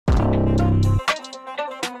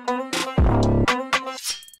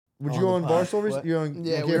Would you on Barstool? You on?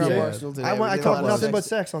 Yeah, we were on Barstool today. I talked nothing but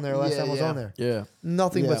sex on there last time I was on there. Yeah.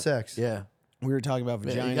 Nothing but sex. Yeah. We were talking about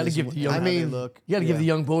vaginas. You got to give the young. I mean, you got to give the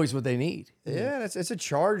young boys what they need. Yeah, it's a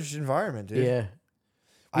charged environment, dude. Yeah.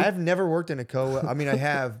 I have never worked in a co-ed. I mean, I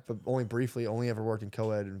have, but only briefly. Only ever worked in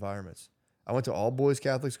co-ed environments. I went to all boys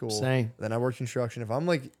Catholic school. Same. Then I worked construction. If I'm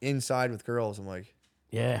like inside with girls, I'm like,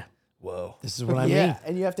 yeah. Whoa. This is what I mean. Yeah,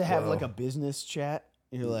 and you have to have like a business chat.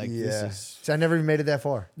 You're like, this is. So I never even made it that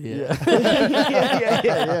far. Yeah.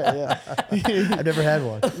 yeah. I never had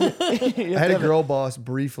one. I had a girl boss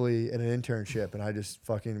briefly in an internship, and I just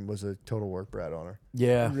fucking was a total work brat on her.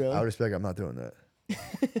 Yeah. Really? I would just be like, I'm not doing that.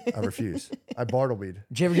 I refuse. I bartlebeed.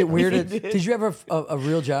 Did you ever get weirded? Did you ever have a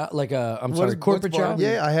real job, like a corporate job?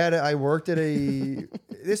 Yeah, I worked at a.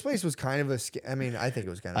 This place was kind of a. I mean, I think it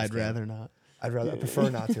was kind of. I'd rather not. I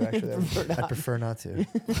prefer not to actually. I prefer not to.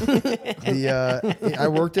 I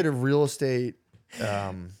worked at a real estate. It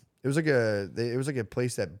was like a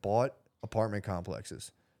place that bought apartment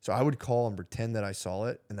complexes. So I would call and pretend that I saw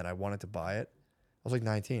it and that I wanted to buy it. I was like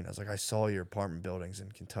 19. I was like, I saw your apartment buildings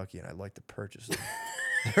in Kentucky and I'd like to purchase them.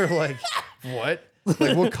 They're like, what?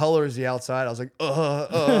 Like, what color is the outside? I was like,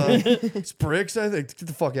 it's bricks. I think get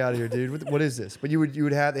the fuck out of here, dude. What is this? But you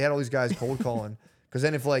would have. They had all these guys cold calling. Because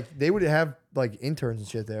then if like they would have like interns and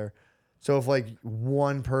shit there, so if like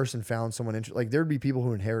one person found someone interested, like there'd be people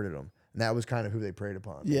who inherited them, and that was kind of who they preyed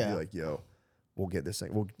upon. Yeah, they'd be like, yo, we'll get this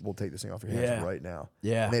thing, we'll take this thing off your hands right now.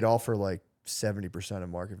 Yeah, and they'd offer like 70% of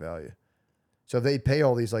market value. So if they pay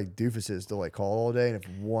all these like doofuses to like call all day, and if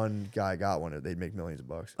one guy got one, they'd make millions of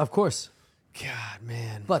bucks. Of course. God,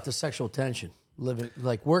 man. But the sexual tension,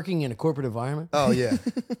 working in a corporate environment. Oh yeah.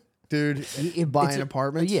 Dude, buying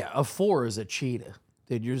apartments? Yeah, a 4 is a cheetah.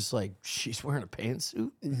 Dude, you're just like, she's wearing a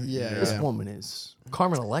pantsuit? Yeah. This woman is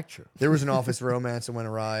Carmen Electra. there was an office romance that went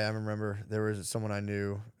awry. I remember there was someone I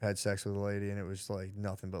knew had sex with a lady, and it was like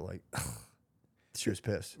nothing but like, she was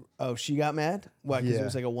pissed. Oh, she got mad? Why? Because Yeah. it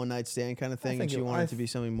was like a one-night stand kind of thing, and she wanted it to be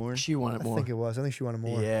something more? She wanted more. I think it was. I think she wanted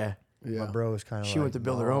more. Yeah. My bro was kind of She like, went to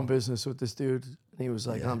build her own business with this dude. And he was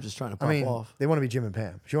like, I'm just trying to pop off. They want to be Jim and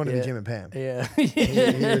Pam. She wanted to be Jim and Pam. Yeah.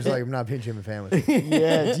 He was like, I'm not being Jim and Pam with you.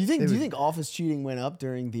 Yeah. Do you think office cheating went up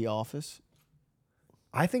during The Office?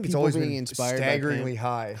 I think it's People always being been inspired by staggeringly Pam?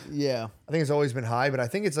 high. Yeah. I think it's always been high, but I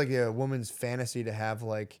think it's like a woman's fantasy to have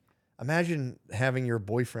like, imagine having your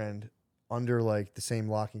boyfriend under like the same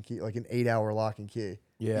lock and key, like an 8-hour lock and key.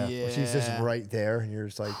 Yeah. Where she's just right there, and you're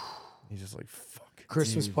just like, he's just like, fuck.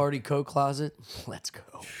 Christmas party coat closet. Let's go.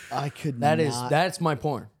 I could That's my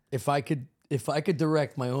porn. If I could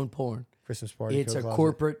direct my own porn, Christmas party. it's a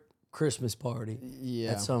corporate Christmas party.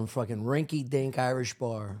 Yeah. At some fucking rinky-dink Irish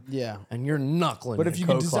bar. Yeah. And you're knuckling. But in if a you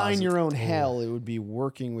could coat design closet. your own hell, it would be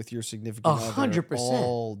working with your significant other 100%.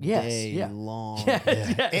 all Yes, day yeah. long.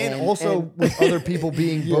 Yeah. And also with other people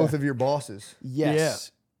being both of your bosses.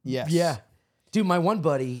 Yes. Yes. Yeah. Dude, my one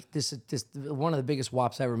buddy, this one of the biggest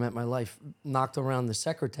wops I ever met in my life, knocked around the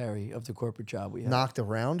secretary of the corporate job we had. Knocked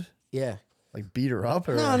around? Yeah. Like beat her up?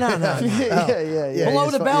 Or? No. Yeah. Below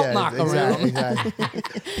the belt knock around. Exactly.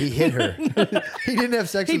 He hit her. He didn't have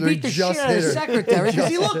sex He with her. beat the just shit out of hit the her. secretary because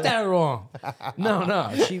he looked at her wrong.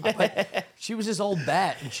 No. She was this old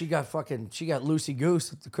bat, and she got loosey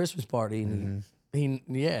goose at the Christmas party, and and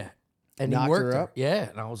Knocked he worked her her up? Yeah,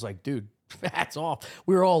 and I was like, dude, hats off.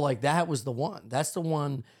 We were all like, that was the one. That's the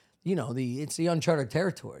one. You know, it's the uncharted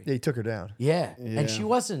territory. Yeah, he took her down. Yeah, and she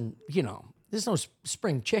wasn't. You know, there's no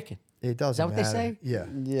spring chicken. It doesn't Is that what they matter. say? Yeah.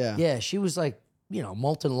 Yeah. Yeah, she was like,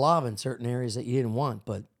 molten lava in certain areas that you didn't want,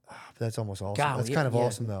 but That's almost awesome. God, That's yeah, kind of yeah.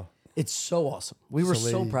 awesome, though. it's so awesome. We were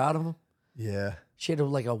so lady. proud of him. Yeah. She had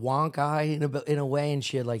like a wonk eye in a way, and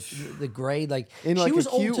she had like the gray. Like In, like, she was a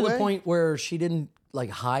old cute to way? the point where she didn't like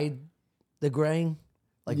hide the graying,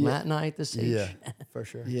 like Matt and I at this age. Yeah, for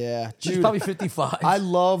sure. Yeah. She's Dude, probably 55. I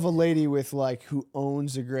love a lady with like who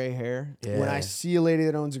owns a gray hair. Yeah. When I see a lady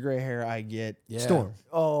that owns a gray hair, I get Storm.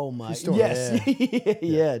 Oh my! Storm. Yes,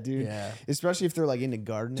 yeah, dude. Yeah. Especially if they're like into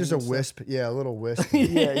gardening. Just a and stuff. wisp. Yeah, a little wisp.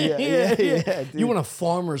 Yeah, dude. You want a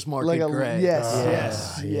farmer's market like a gray?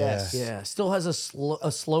 yes. Yeah, still has a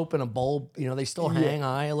slope and a bulb. You know, they still hang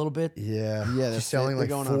high a little bit. Yeah. Yeah, She's that's selling it. like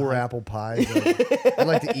They're going on 4 high. apple pies. I'd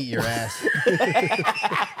like to eat your ass.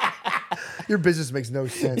 Your business makes no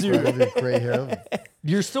sense, right? With your gray hair.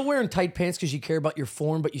 You're still wearing tight pants because you care about your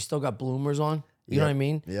form, but you still got bloomers on. You know what I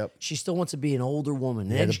mean? Yep. She still wants to be an older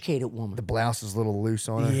woman, an educated woman. The blouse is a little loose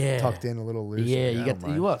on her. Yeah. Tucked in a little loose. Yeah, I you don't got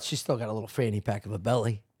mind. well. She's still got a little fanny pack of a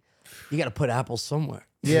belly. You got to put apples somewhere.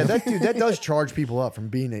 Yeah, that does charge people up from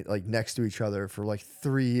being like next to each other for like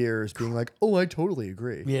 3 years, being like, "Oh, I totally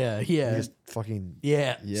agree." Yeah, You yeah, just fucking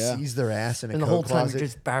Yeah. seize their ass in a and the coat whole time closet. you're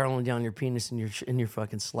just barreling down your penis in your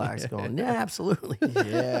fucking slacks, going, "Yeah, absolutely."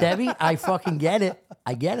 Yeah. Debbie, I fucking get it.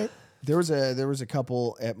 I get it. There was a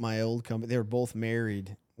couple at my old company. They were both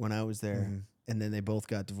married when I was there, and then they both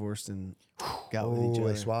got divorced and got with each Oh,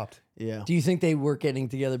 other. they swapped. Yeah. Do you think they were getting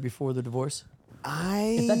together before the divorce?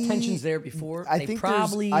 If that tension's there before, I they think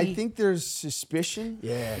probably. I think there's suspicion.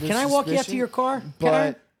 Yeah. There's Can I walk you out to suspicion, your car? Can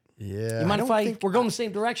But Yeah, you mind if don't I? think- We're going the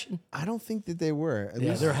same direction. I don't think that they were. At Yeah,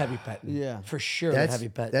 least, they're heavy petting. Yeah. for sure. They're that's heavy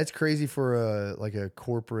petting. that's crazy for a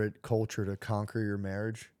corporate culture to conquer your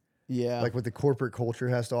marriage. yeah. Like what the corporate culture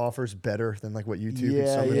has to offer is better than like what you two can Yeah,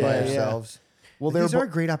 summon by yeah, yeah. yourselves. Well, Like, they're these bo- are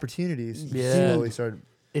great opportunities. Yeah. Slowly start.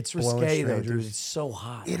 It's blowing risque though, dude. strangers. It's so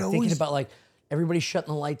hot. It Thinking always- about like everybody's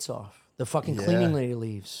shutting the lights off. The fucking Yeah. cleaning lady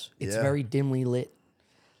leaves. It's Yeah. very dimly lit,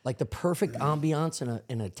 like the perfect ambiance in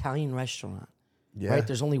an Italian restaurant. Yeah. Right?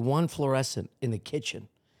 There's only one fluorescent in the kitchen,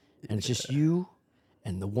 and it's just you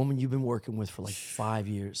and the woman you've been working with for like 5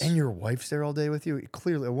 years. And your wife's there all day with you.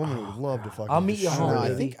 Clearly, a woman would love to fucking. I'll meet you destroy home, I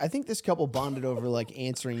that. baby. think this couple bonded over like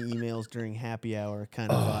answering emails during happy hour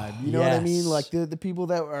kind of vibe. You know what I mean? yes. Like the people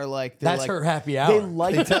that are like they're That's like, her happy They hour.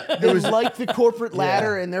 like they like the corporate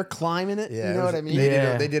ladder and they're climbing it. Yeah, you it know was- what I mean? They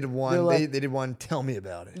Yeah. did. They did one. They're like- they did one. Tell me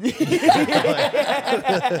about it.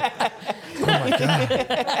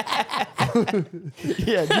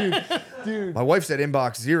 Yeah, dude. My wife's at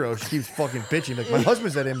inbox 0. She keeps fucking bitching. Like my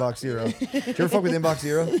husband's at inbox 0. Do you ever fuck with inbox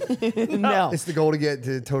 0? No. It's the goal to get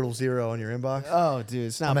to total 0 on your inbox. Oh, dude,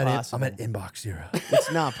 it's not I'm possible. at inbox 0.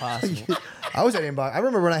 It's not possible. I was at inbox. I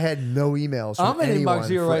remember when I had no emails. From I'm at anyone inbox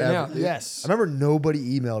 0 right forever. now. Yes. I remember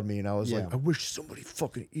nobody emailed me, and I was Yeah. like, I wish somebody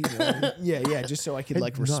fucking emailed me. Yeah, just so I could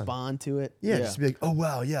like None. respond to it. Yeah, just to be like, oh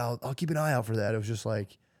wow, yeah, I'll keep an eye out for that. It was just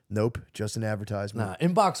like, nope, just an advertisement. Nah,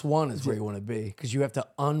 inbox 1 is where you want to be because you have to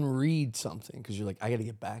unread something because you're like, I got to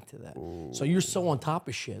get back to that. So you're so on top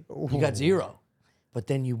of shit. You got 0, but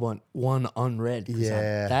then you want 1 unread. 'cause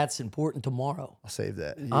Yeah. that's important tomorrow. I'll save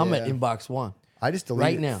that. I'm at Yeah. inbox 1. I just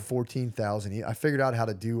deleted Right now. 14,000. I figured out how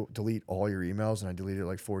to delete all your emails, and I deleted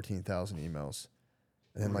like 14,000 emails.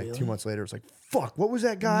 And then like 2 months later, it was like, fuck, what was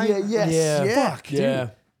that guy? Yeah, yes, Yeah. yeah. Fuck, dude. Yeah.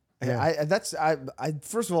 I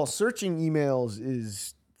first of all, searching emails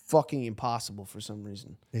is fucking impossible for some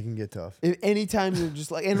reason. It can get tough. Anytime you're just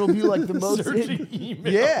like, and it'll be like the most. Searching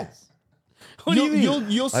emails. Yeah. What do you mean?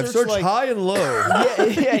 You'll search I've searched like, high and low.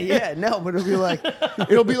 yeah. No, but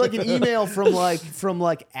it'll be like an email from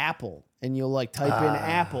like Apple, and you'll like type in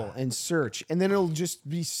Apple and search, and then it'll just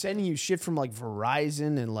be sending you shit from like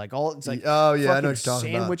Verizon and like all. It's like Oh, yeah, I know fucking what you're talking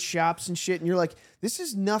about. sandwich shops and shit, and you're like, this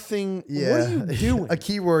is nothing. Yeah. What are you doing? A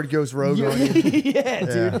keyword goes rogue on you. Yeah,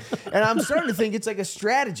 dude. And I'm starting to think it's like a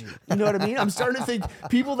strategy. You know what I mean? I'm starting to think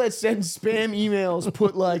people that send spam emails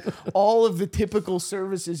put like all of the typical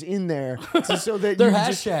services in there so that They're you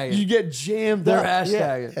just- hashtagging. you get jammed They're up. Yeah.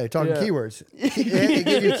 hashtagging. Hey, talking Yeah. keywords. They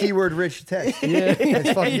give you keyword rich text. Yeah.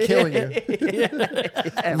 It's fucking killing you.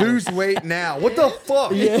 Lose weight now. What the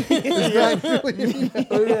fuck? This guy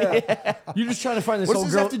really- You're just trying to find this What does old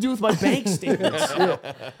this girl. have to do with my bank statements?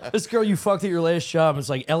 This girl you fucked at your last job. It's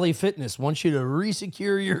like LA Fitness wants you to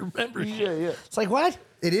resecure your membership. Yeah. It's like what?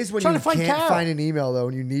 It is when Trying you to find can't Carol. find an email though,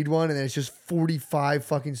 and you need one, and then it's just 45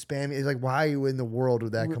 fucking spam. It's like, why in the world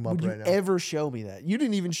would that come up Would you right now? ever show me that? You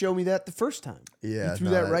didn't even show me that the first time. Yeah, You threw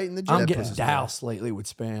no, that that- right in the I'm junk That getting pile. pisses me off. doused lately with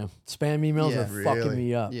spam. Spam emails Yeah. are fucking Really?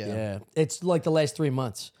 me up. Yeah. Yeah. It's like the last 3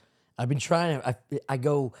 months. I've been trying.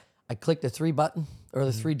 I click the 3 button or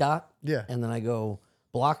the 3 dot. Yeah. And then I go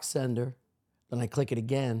block sender. Then I click it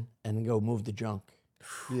again and then go move the junk.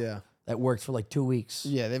 Yeah. That worked for like 2 weeks.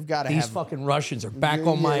 Yeah, they've got to These have fucking Russians are back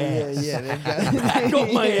on my ass. Yeah, they've got Back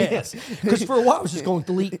on my ass. Because for a while I was just going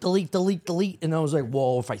delete, delete, delete, delete. And I was like,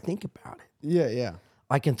 well, if I think about it, Yeah.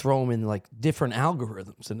 I can throw them in like different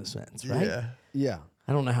algorithms in a sense, right? Yeah. Yeah.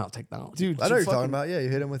 I don't know how technology. Dude, I know what you're talking fucking- about. Yeah, you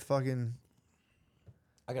hit him with fucking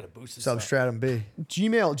I got to boost this up. substratum B.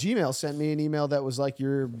 Gmail sent me an email that was like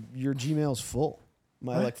your Gmail's full.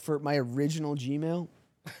 My original Gmail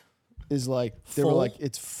is like they were Full? like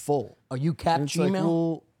it's full. Are you cap And it's like, Gmail?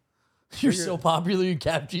 well, You're so popular, you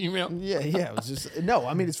cap Gmail? yeah. It was just no.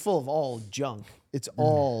 I mean, it's full of all junk. It's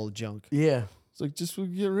all junk. Yeah. It's like just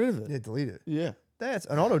get rid of it. Yeah, delete it. Yeah. That's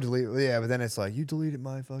an auto delete. Yeah, but then it's like you deleted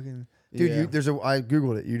my fucking dude. Yeah. I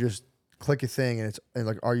googled it. You just click a thing and it's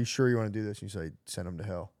like, are you sure you want to do this? And you say, send them to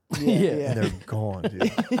hell, Yeah. and they're gone,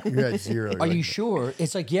 dude. You're at 0. Are you sure?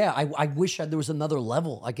 It's like, yeah, I wish there was another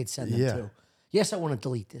level I could send them Yeah. to. Yes, I want to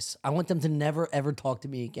delete this. I want them to never, ever talk to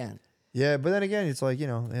me again. Yeah, but then again, it's like,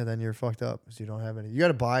 then you're fucked up because you don't have any. You got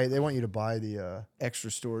to buy. They want you to buy the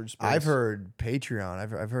Extra storage space. I've heard Patreon.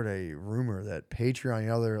 I've heard a rumor that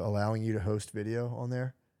Patreon, they're allowing you to host video on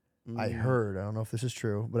there. I heard. I don't know if this is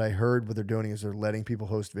true, but I heard what they're doing is they're letting people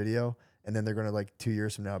host video, and then they're gonna like 2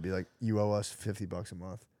 years from now be like, you owe us $50 a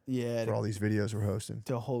month. Yeah. For all these videos we're hosting.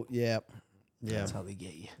 To hold. Yeah. Yeah. That's how they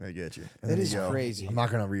get you. I get you. And That then is you go, crazy. I'm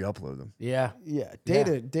not gonna re-upload them. Yeah. Yeah.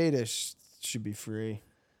 Data should be free.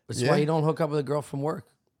 That's Yeah. why you don't hook up with a girl from work.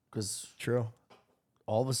 Because True.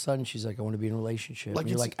 all of a sudden she's like, I want to be in a relationship. Like And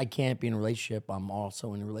you're it's- like, I can't be in a relationship. I'm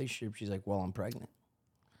also in a relationship. She's like, well, I'm pregnant.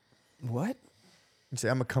 What? You say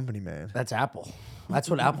I'm a company man. That's Apple. That's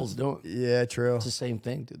what Apple's doing. Yeah, true. It's the same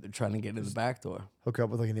thing, dude. They're trying to get in the back door. Hook up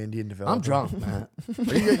with like an Indian developer. I'm drunk, man.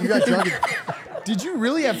 You got drunk. Did you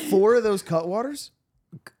really have 4 of those Cutwaters?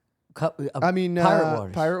 I mean, Pirate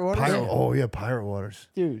Waters. Pirate Waters? Pirate, oh yeah, Pirate Waters.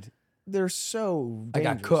 Dude, they're so I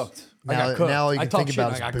dangerous. got cooked. I Now, got cooked. now all you I can talk think shit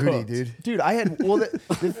about and I is got booty, cooked. dude. Dude, I had,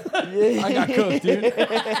 I got cooked, dude.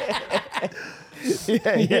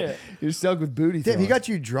 yeah. You're stuck with booty. Damn, he throwing. got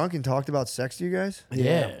you drunk and talked about sex to you guys?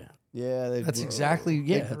 Yeah. Yeah, That's exactly,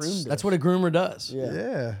 yeah. groomed That's us. what a groomer does. Yeah.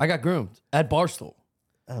 Yeah. I got groomed at Barstool.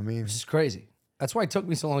 I mean, Which is crazy. That's why it took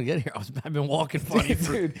me so long to get here. I've been walking funny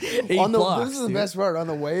for Dude, 8 on the blocks, this is the dude. best part. On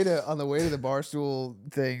the way to the Barstool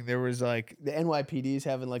thing, there was like the NYPD's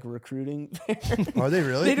having like a recruiting fair. are they They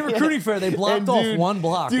really? did a recruiting fair. They blocked And off dude- one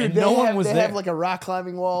block, Dude, and they no one have, was they there. have like a rock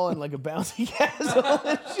climbing wall and like a bouncy castle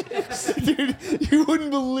and shit. Dude, you wouldn't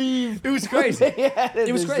believe It was crazy. they had at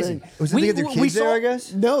It was this crazy. thing. Was it to get their kids there, I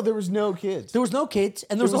guess? No, there was no kids. There was no kids,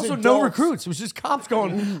 and there was It was also no adults. recruits. It was just cops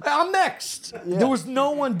going, I'm next. There was no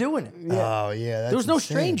one doing it. Oh, yeah. That's There was no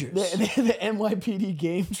insane. strangers. The NYPD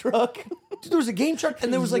game truck. There was a game truck,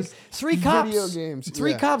 and there was like Just 3 cops. video games,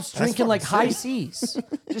 Three yeah. cops drinking fucking like high sick. seas,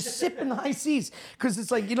 just sipping high seas. Because it's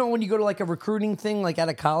like, when you go to like a recruiting thing, like out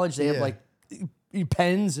of college, they have Yeah. like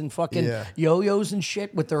pens and fucking Yeah. yo-yos and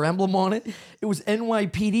shit with their emblem on it. It was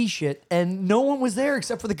NYPD shit, and no one was there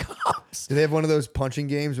except for the cops. Do they have one of those punching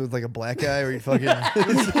games with like a black guy where you fucking.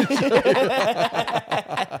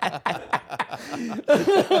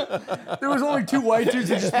 There was only 2 white dudes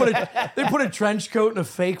that just put a trench coat and a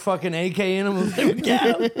fake fucking AK in them. And they would get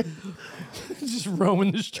out. Just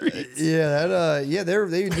roaming the streets. Yeah,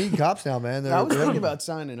 they need cops now, man. I was They're- thinking about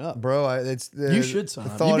signing up. Bro, the, You should sign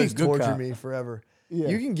the up. thought You'd be a has good tortured cop. me forever. Yeah.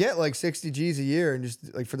 You can get like 60 G's a year and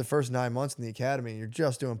just like for the first 9 months in the academy, you're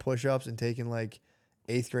just doing push-ups and taking like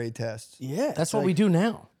 8th grade tests. Yeah, That's what we do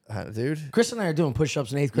now. Dude, Chris and I are doing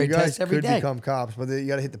push-ups and 8th you grade guys tests every could day. become cops, but you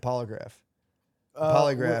got to hit the polygraph.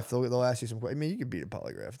 Polygraph, they'll ask you some questions. I mean, you could beat a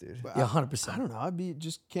polygraph, dude. Yeah, 100%. I don't know.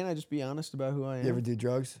 Can't I just be honest about who I am? You ever do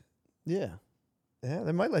drugs? Yeah. Yeah,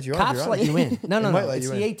 they might let you on. if Cops you're let honest. you in. No, They might let It's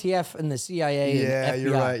you the in. ATF and the CIA. Yeah, and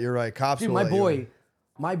you're FBI. right. You're right. Cops. Dude, will let you in.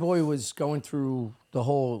 my boy was going through the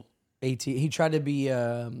whole AT. He tried to be.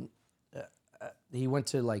 He went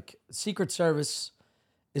to like Secret Service.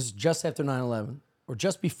 Is just after 9/11 or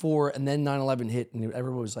just before, and then 9/11 hit, and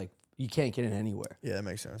everyone was like, "You can't get in anywhere." Yeah, that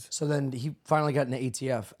makes sense. So then he finally got into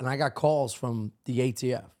ATF, and I got calls from the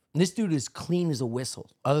ATF. And this dude is clean as a whistle,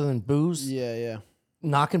 other than booze, Yeah, yeah.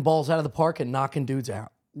 knocking balls out of the park and knocking dudes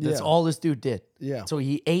out. That's Yeah. all this dude did. Yeah. So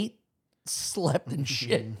he ate, slept, and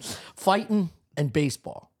shit, fighting and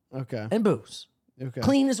baseball Okay. and booze. Okay.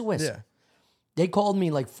 Clean as a whistle. Yeah. They called me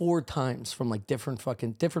like 4 times from like different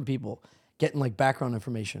people getting like background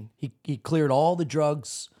information. He cleared all the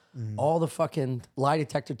drugs, all the fucking lie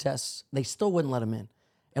detector tests. They still wouldn't let him in.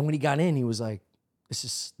 And when he got in, he was like, this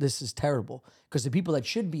is terrible. Because the people that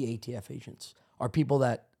should be ATF agents are people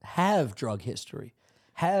that have drug history,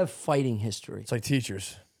 have fighting history. It's like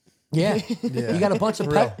teachers. Yeah. You got a bunch of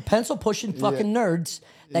pencil pushing fucking nerds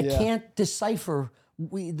that Yeah. can't decipher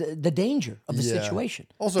the danger of the Yeah. situation.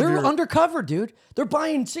 Also, if they're you're- undercover, dude. They're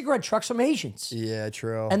buying cigarette trucks from Asians. Yeah,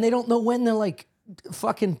 true. And they don't know when to like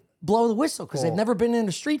fucking blow the whistle because they've never been in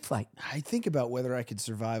a street fight. I think about whether I could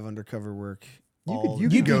survive undercover work. you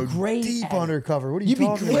You'd could be go great deep at it. undercover. What are you You'd be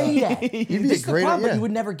talking great about? at it. You'd be This is the great at- problem, but yeah. you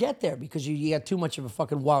would never get there because you got too much of a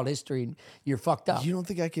fucking wild history and you're fucked up. You don't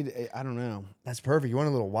think I could? I don't know. That's perfect. You went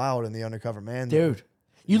a little wild in the undercover man, though. Dude.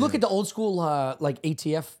 You look at the old school like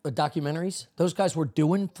ATF documentaries, those guys were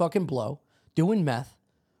doing fucking blow, doing meth,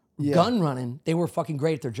 gun running. They were fucking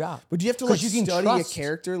great at their job. But do you have to like 'Cause you can study trust- a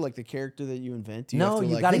character, like the character that you invent? Do No, have to,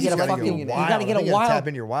 you like, gotta this get is a gotta fucking- go you wild. gotta get a I think you wild- tap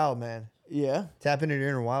into your wild man. Yeah. Tap into your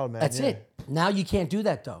inner wild man. That's yeah. it. Now you can't do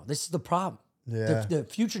that though. This is the problem. Yeah. The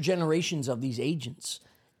future generations of these agents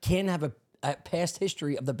can't have a past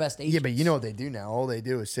history of the best agents. Yeah, but you know what they do now? All they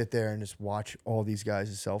do is sit there and just watch all these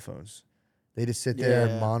guys' cell phones. They just sit there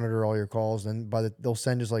and Yeah. monitor all your calls. Then they'll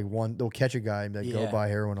send just like one. They'll catch a guy and be like, go Yeah. buy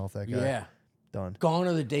heroin off that guy. Yeah. Done. Gone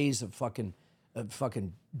are the days of fucking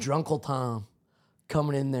drunkle Tom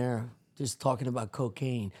coming in there just talking about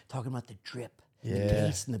cocaine, talking about the drip, the Yeah.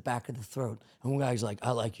 taste in the back of the throat. And one guy's like,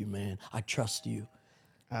 I like you, man. I trust you.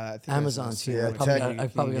 I think Amazon's here. Yeah, I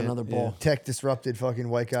probably got another ball. Tech disrupted fucking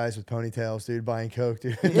white guys with ponytails, dude, buying coke,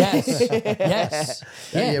 dude. Yes. Yes.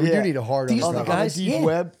 Yeah, we do need a hard These on are the stuff. guys- deep yeah.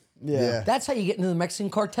 web. Yeah. That's how you get into the Mexican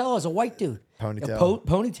cartel as a white dude. Ponytail. A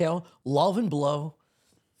ponytail, love and blow,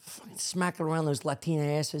 fucking smacking around those Latina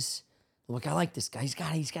asses. Look, I like this guy. He's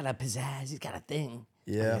got a pizzazz. He's got a thing.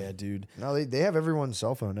 Yeah. Yeah, dude. No, they have everyone's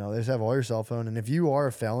cell phone now. They just have all your cell phone, and if you are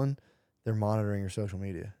a felon, they're monitoring your social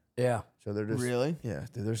media. Yeah. So they're just Really? yeah,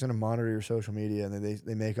 they're just gonna monitor your social media, and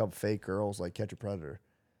they make up fake girls like Catch a Predator.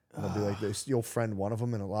 And they'll be like, you'll friend one of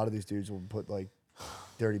them, and a lot of these dudes will put like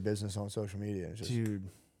dirty business on social media, and it's just Dude,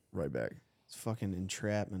 right back. it's fucking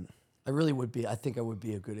entrapment. I really would be. I think I would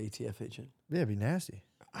be a good ATF agent. Yeah, it'd be nasty.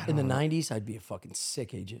 In the 90s, I'd be a fucking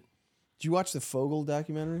sick agent. Did you watch the Fogel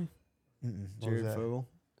documentary? What was Jared that? Fogel?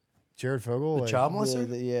 Jared Fogle, The like, child molester?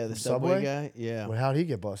 The Subway? Subway guy? Yeah. well, how'd he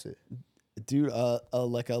get busted? Dude,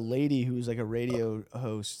 like a lady who was like a radio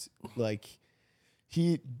host, like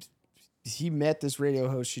he met this radio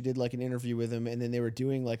host. She did like an interview with him, and then they were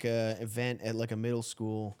doing like a event at like a middle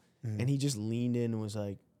school, and he just leaned in and was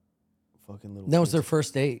like, "Fucking little." That was kids." their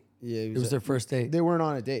first date. Yeah, It was their first date. They weren't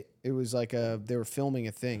on a date. It was like they were filming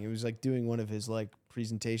a thing. It was like doing one of his like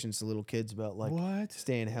presentations to little kids about like What?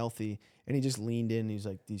 staying healthy, and he just leaned in. And he's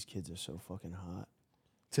like, "These kids are so fucking hot."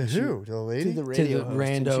 To who? To the lady? To the radio the host,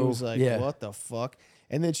 and she rando, was like, yeah. "What the fuck?"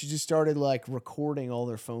 And then she just started like recording all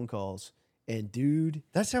their phone calls. And dude,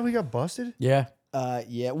 That's how he got busted? Yeah.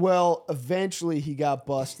 yeah. Well, eventually he got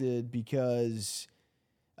busted because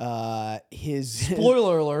his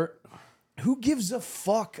Spoiler alert. Who gives a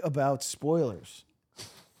fuck about spoilers?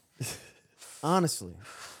 Honestly,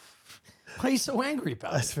 Why are you so angry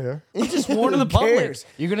about That's it? fair. You just warn the Who public. cares?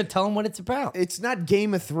 You're going to tell them what it's about. it's not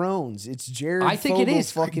Game of Thrones. It's Jared. I think it Fogle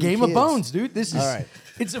is. fucking Game kids. of Bones, dude. This is. All right.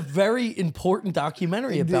 It's a very important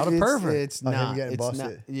documentary about a pervert. It's Of him not. getting It's not.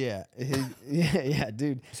 busted. Yeah. Yeah,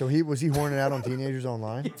 dude. So was he horning out on teenagers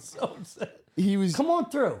online? so upset. He was. Come on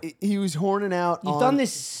through. He was horning out. You've on, done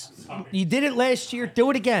this. You did it last year. Do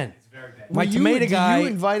it again. My You- tomato guy. You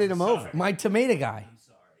invited him over. My tomato guy.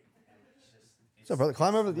 So, brother,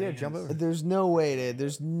 climb over. Yeah, jump over. There's no way to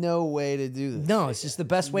do this. No, it's just the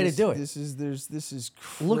best way to do it. This is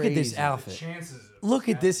crazy. Look at this outfit. Look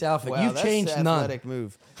at this outfit. Wow, You've that's changed an none. athletic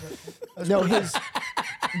move. No, his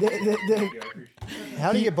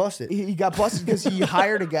How did he get busted? he got busted because he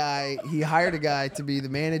hired a guy. He hired a guy to be the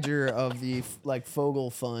manager of the like Fogel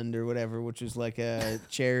Fund or whatever, which is like a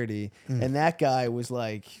charity, and that guy was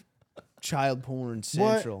like child porn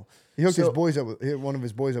central. He hooked So- one of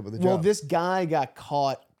his boys up with a job. Well, this guy got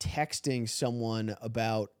caught texting someone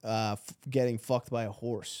about getting fucked by a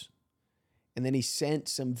horse. And then he sent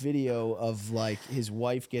some video of like his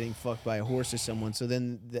wife getting fucked by a horse to someone. So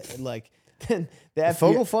then then the FBI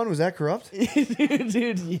Fogle Fund, was that corrupt?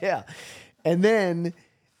 dude, yeah. And then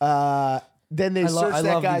they I searched that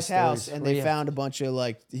love guy's these house stories. and Where they you- found a bunch of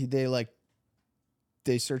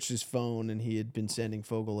they searched his phone and he had been sending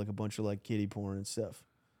Fogel like a bunch of like kiddie porn and stuff.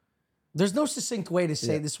 There's no succinct way to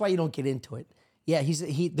say this. Is why you don't get into it. Yeah,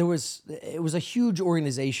 it was a huge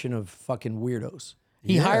organization of fucking weirdos.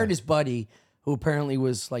 He hired his buddy who apparently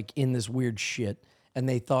was like in this weird shit, and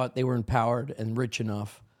they thought they were empowered and rich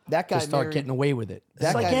enough That guy to start married- getting away with it. That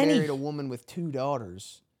It's guy like any married a woman with 2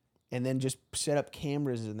 daughters and then just set up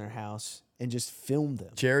cameras in their house and just filmed them.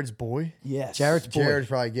 Jared's boy? Yes. Jared's boy. Jared's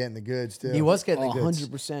probably getting the goods, too. He was getting the goods.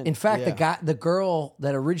 100%. In fact, yeah. the girl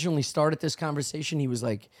that originally started this conversation, he was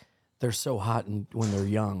like, "They're so hot when they're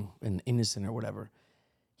young and innocent or whatever."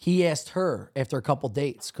 He asked her after a couple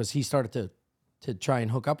dates because he started to try and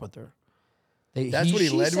hook up with her. That's what he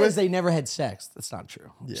she led says with? They never had sex. That's not true.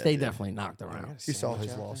 They dude. definitely knocked around. He saw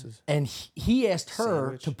his losses. And he asked her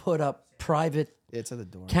Sandwich. to put up private It's at the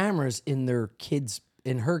door. cameras in her kids'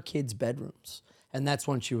 bedrooms. And that's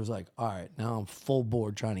when she was like, "All right, now I'm full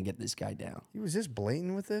board trying to get this guy down." He was this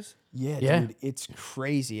blatant with this? Yeah, Yeah. dude, it's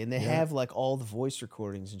crazy. And they have like all the voice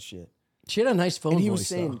recordings and shit. She had a nice phone And he voice. was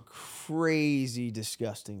saying though. crazy,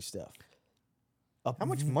 disgusting stuff. How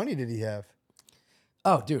much money did he have?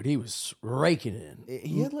 "Oh, dude, he was raking it in.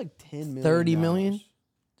 He had like 10 million. 30 million?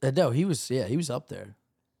 No, he was up there.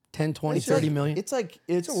 10, 20, 30 million. It's like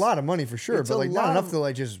It's a lot of money for sure, it's but a like not lot enough of- to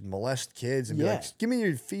like just molest kids and be Yeah. like, give me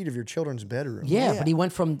your feed of your children's bedroom. Yeah, Yeah. but he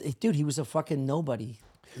went from, dude, he was a fucking nobody.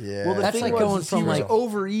 Yeah. Well, the That's thing like was, going is from he was like-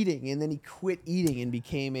 overeating, and then he quit eating and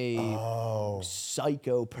became a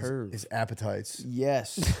psycho perv. his appetites.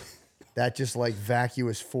 Yes. That just like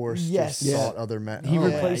vacuous force Yes. just Yeah. sought other men. He Oh my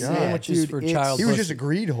replaced God. sandwiches Dude, for it's- child. He was pussy. just a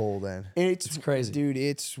greed hole then. It's crazy. dude.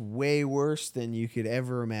 It's way worse than you could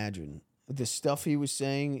ever imagine. The stuff he was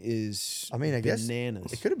saying is, I mean, I guess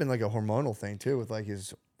bananas. it could have been like a hormonal thing too, with like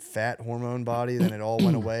his fat hormone body. Then it all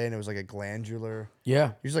went away, and it was like a glandular.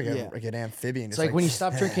 Yeah. He was like Yeah. like an amphibian. It's like when you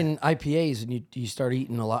stop drinking IPAs and you start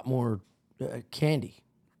eating a lot more candy.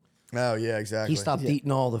 Oh yeah, exactly. He stopped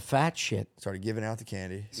eating all the fat shit. Started giving out the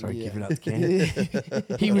candy. Started giving out the candy.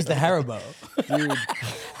 He was the Haribo. Dude.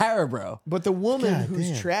 Haribo. But the woman God who's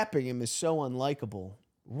damn. trapping him is so unlikable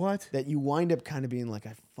What? that you wind up kind of being like,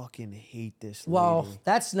 I fucking hate this Well, lady.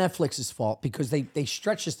 that's Netflix's fault because they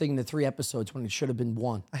stretched this thing into 3 episodes when it should have been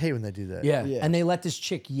 1. I hate when they do that. Yeah. Yeah. And they let this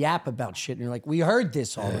chick yap about shit, and you're like, we heard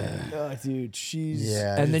this already. Oh, dude, she's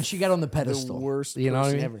Yeah. And then she got on the the pedestal. worst You know what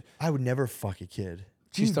I person mean? ever. I would never fuck a kid.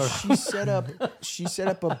 She Dude, started. she set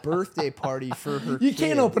up a birthday party for her You kid.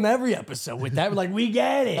 can't open every episode with that. We're like, we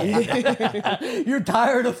get it. You're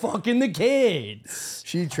tired of fucking the kids.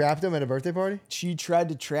 She trapped him at a birthday party. She tried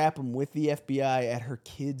to trap him with the FBI at her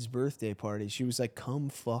kid's birthday party. She was like, come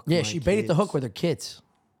fuck Yeah, my she baited the kids. hook with her kids.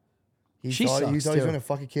 He thought he was sucks, going too. to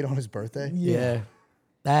fuck a kid on his birthday. Yeah.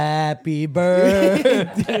 Happy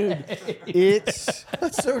birthday. It's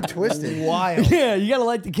That's so twisted. wild. Yeah, you got to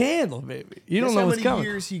light the candle, baby. You don't Guess know how what's many coming.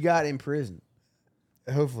 years he got in prison.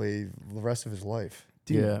 Hopefully, the rest of his life.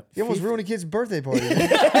 Yeah. He almost ruined a kid's birthday party.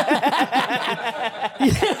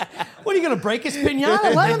 What are you going to break his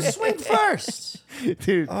pinata? Let him swing first.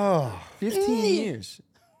 Dude, Oh, 15 years.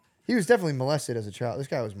 he was definitely molested as a child. This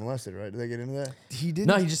guy was molested, right? Did they get into that? He didn't.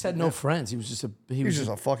 No, he just had no friends. He was just a. He was just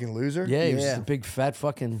a fucking loser. Yeah, he was Yeah. just a big fat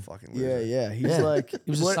fucking. Fucking loser. Yeah, yeah. He's Yeah. like,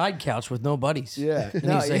 He was a what- side couch with no buddies. Yeah. And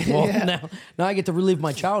No, he's like, well, yeah. now I get to relive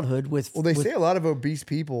my childhood with. Well, they with, say a lot of obese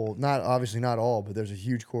people, not obviously not all, but there's a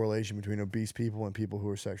huge correlation between obese people and people who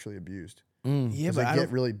are sexually abused. Yeah, 'Cause but they I get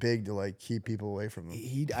don't, really big to like keep people away from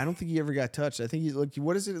them. I don't think he ever got touched. I think he's like,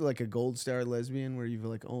 what is it, like a gold star lesbian where you've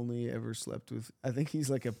like only ever slept with? I think he's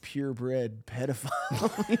like a purebred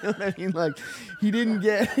pedophile. You know what I mean? Like he didn't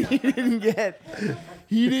get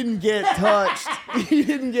touched. He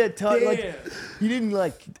didn't get touched. Like he didn't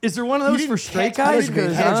like. Is there one of those didn't for straight catch guys? me.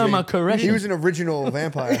 Because Catch I'm me. a correction. He was an original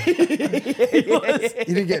vampire. He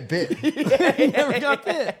didn't get bit. He never got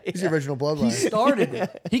bit. He's the original He bloodline. started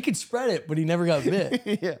it. He could spread it, but he never got bit.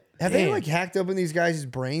 Yeah. Have they Damn. like hacked open these guys'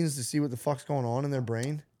 brains to see what the fuck's going on in their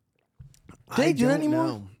brain? Do they do that don't anymore?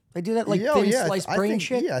 know. They do that like Yeah, thin yeah, sliced I brain think,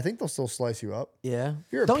 shit? Yeah, I think they'll still slice you up. Yeah.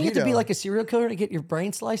 you're a Don't you have to be pedo. like a serial killer to get your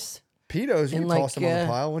brain sliced? Pedos, you And, can toss like, them on the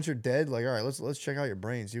pile. Once you're dead, like, all right, let's check out your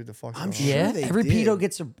brain, see what the fuck's going on. sure Yeah. they Every did. pedo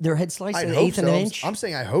gets their head sliced I'd an hope eighth of so. an inch. I'm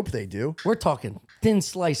saying I hope they do. We're talking thin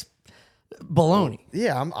sliced bologna.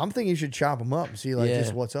 Yeah, I'm thinking you should chop them up and see like Yeah.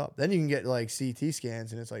 just what's up. Then you can get like CT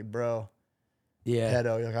scans and it's like, bro, Yeah.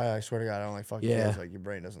 pedo. You're like, I swear to God, I don't like fucking Yeah. kids. Like your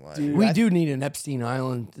brain doesn't lie. Dude, We do need an Epstein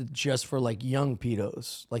Island just for like young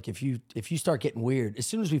pedos. Like if you start getting weird, as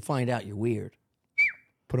soon as we find out you're weird,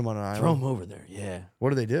 Put them on an throw island. them over there. Yeah. What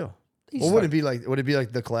do they do? They Well, start- would it be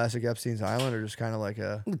like the classic Epstein's Island or just kind of like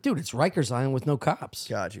a Dude, it's Rikers Island with no cops.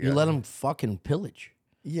 Gotcha, You let gotcha. them fucking pillage.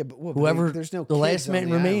 Yeah, but what? but Whoever there's no the kids last on man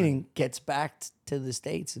the remaining gets back to the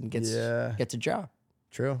States and gets Yeah. a job.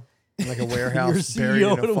 true? In like a warehouse Your buried in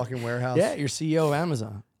CEO a fucking warehouse. Yeah, you're CEO of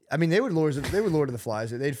Amazon. I mean, they would Lord of the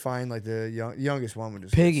Flies. They'd find like the youngest one would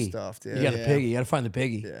just Piggy. get stuffed. Yeah. You got a Yeah. piggy. You got to find the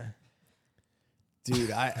piggy. Yeah.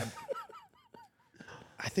 Dude, I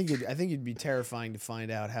think it'd be terrifying to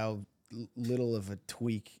find out how little of a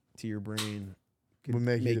tweak to your brain could Would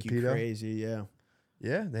make you the pedo? crazy. Yeah.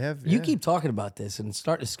 Yeah, they have. You yeah. keep talking about this and it's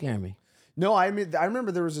starting to scare me. No, I mean, I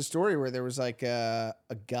remember there was a story where there was like a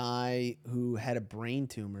guy who had a brain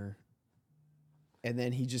tumor, and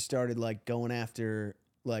then he just started like going after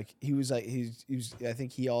like he was like he was I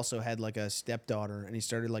think he also had like a stepdaughter, and he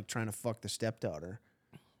started like trying to fuck the stepdaughter.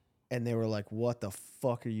 And they were like, "What the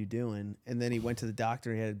fuck are you doing?" And then he went to the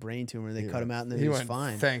doctor. He had a brain tumor. And they cut him out, and then he was went,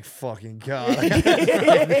 fine. Thank fucking God.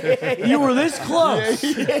 You were this close.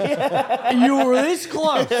 You were this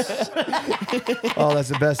close. Oh, that's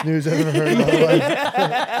the best news I've ever heard in my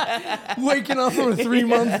life. Waking up from a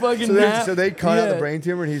 3-month fucking So nap. they cut out Yeah. the brain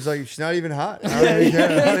tumor, and he's like, she's not even hot. I don't even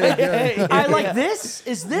care. I don't even care. I like this.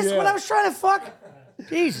 Is this what I was trying to fuck?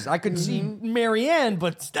 Jesus, I could see Marianne,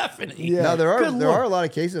 but Stephanie. Yeah. No, there Good are Lord. a lot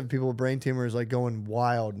of cases of people with brain tumors like going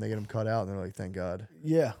wild, and they get them cut out, and they're like, thank God.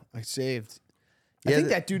 Yeah, I saved. I Yeah, think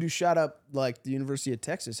the- that dude who shot up like the University of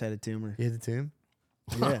Texas had a tumor. You hit the tomb.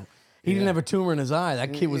 Yeah. He didn't have a tumor in his eye.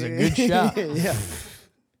 That kid was a good shot. Yeah.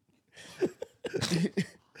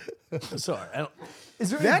 Sorry. Is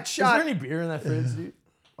there That any, shot- Is there any beer in that fridge, dude?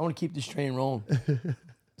 I want to keep this train rolling.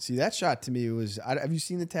 See, that shot to me was. Have you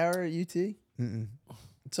seen the tower at UT?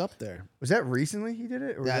 It's up there. Was that recently he did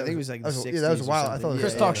it? Or Yeah, I that think it was like the 60s. yeah, that was a or while. I something. thought it was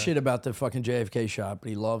Chris Yeah, talks shit about the fucking JFK shot, but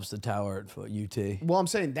he loves the tower at UT. Well, I'm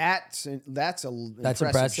saying that's a That's impressive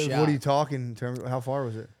impressive. shot. What are you talking in terms of how far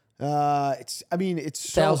was it? It's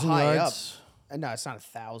so 1,000 high yards. up. No, it's not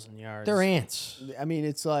 1,000 yards. They're ants. I mean,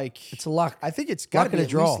 it's like It's a lock. I think it's got to Luck be of at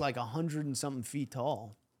the draw. least like 100 and something feet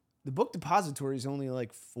tall. The book depository is only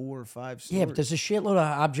like 4 or 5 stories. Yeah, but there's a shitload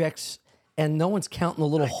of objects, and no one's counting the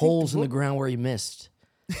little think holes the in the book- ground where he missed.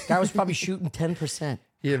 Guy was probably shooting 10%.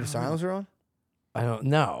 He had a silencer on? I don't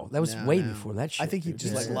know. That was No, way no. before that shit. I think he dude.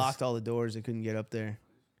 just Yeah. like locked all the doors. They couldn't get up there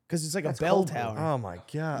because it's like a bell tower. Oh my god.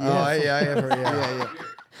 Yeah. Oh yeah, I have heard. Yeah. Yeah, yeah.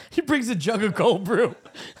 He brings a jug of cold brew.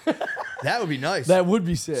 That would be nice. That would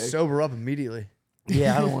be sick. Sober up immediately.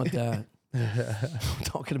 Yeah, I don't want that. I'm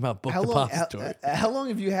talking about book depository. How long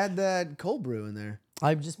have you had that cold brew in there?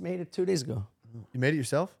 I just made it 2 days ago. You made it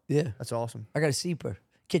yourself? Yeah. That's awesome. I got a Seeper.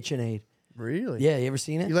 KitchenAid. Really? Yeah, you ever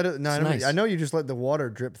seen it? You let it? No, It's I, nice. I know you just let the water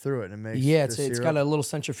drip through it and it makes. Yeah, the it's syrup. got a little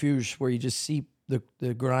centrifuge where you just seep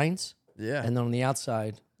the grinds, Yeah. and then on the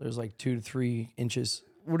outside there's like 2 to 3 inches.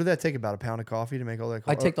 What did that take? About a pound of coffee to make all that?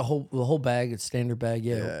 I take the whole bag, it's standard bag,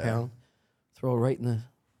 Yeah. a pound, throw it right in the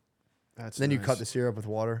That's Then you nice. cut the syrup with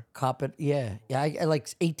water. cop it. Yeah, I like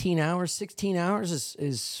 18 hours, 16 hours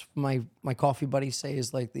is my coffee buddies say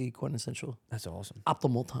is like the quintessential That's awesome.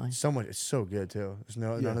 optimal time. So much. It's so good too. There's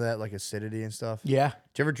none of that like acidity and stuff. Yeah,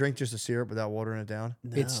 Did you ever drink just the syrup without watering it down?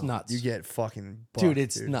 it's nuts. You get fucking buffed, dude,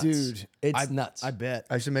 it's nuts. Dude, It's nuts. I bet.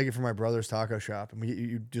 I used to make it for my brother's taco shop, and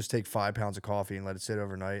you just take 5 pounds of coffee and let it sit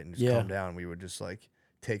overnight and just Yeah. calm down. We would just like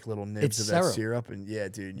take little nibs It's of that syrup. syrup, and yeah,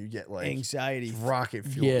 dude, you get like Anxiety. rocket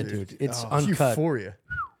fuel. Yeah, dude. dude, it's It's uncut. euphoria.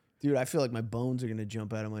 Dude, I feel like my bones are going to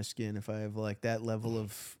jump out of my skin if I have like that level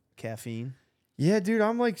of caffeine. Yeah, dude,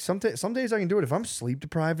 I'm like some days I can do it. If I'm sleep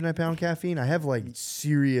deprived and I pound caffeine, I have like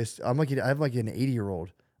serious. I have like an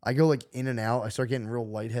 80-year-old. I go like in and out. I start getting real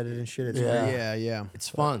lightheaded and shit. It's Yeah. weird. Yeah. It's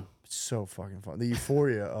fun. It's so fucking fun. The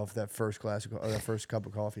euphoria of that first glass of that first cup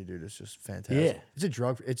of coffee, dude, is just fantastic. Yeah. It's a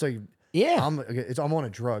drug. It's like Yeah. I'm on a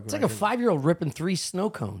drug. It's like a 5-year-old ripping 3 snow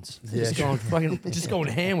cones. Yeah. Just going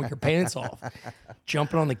ham with your pants off,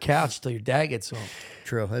 jumping on the couch till your dad gets home.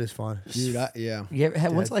 True. That is fun. Dude,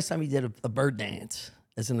 When's the last time you did a bird dance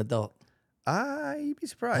as an adult? You'd be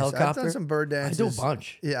surprised. I've Helicopter? done some bird I dances. do a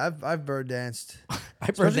bunch. Yeah, I've bird danced. I bird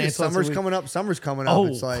Especially dance. summer's coming up. Summer's coming up.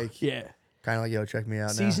 It's like yeah, kind of like, yo, check me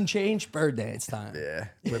out season change, bird dance time. now. Yeah,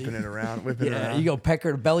 whipping it around, whipping it Yeah, around. you go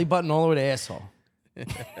pecker to belly button all the way to asshole.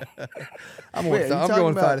 I'm Wait, going, are you I'm talking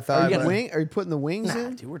going thigh about- to thigh. Are you, but wing, are you putting the wings Nah,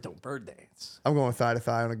 in? dude, we're doing bird dance. I'm going thigh to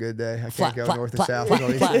thigh on a good day. I can't Flap, go flap, north and flap, south. flap, I'm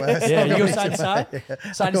going east flap. and west. Yeah, I'm you go going side to east side, and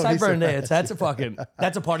west. side I'm to going side east bird and dance. That's a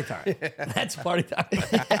party time. That's a party time.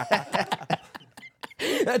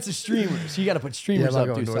 That's a streamer. So you got to put Yeah, streamers I'm not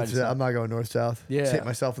up, going dude. north. Side to I'm not going north south. Yeah. Just hit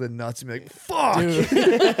myself with the nuts and be like, fuck.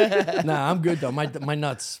 side. Nah, I'm good though. My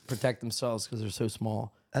nuts protect themselves because they're so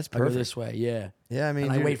small. That's I go perfect. this way, yeah. Yeah, I mean,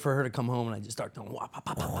 And I dude, wait for her to come home, and I just start doing. Wop, wop,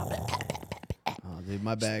 wop, wop, wop. Oh, dude,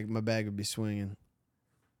 my bag would be swinging.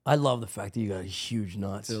 I love the fact that you got huge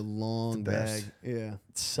nuts. It's a long the best. bag. Yeah.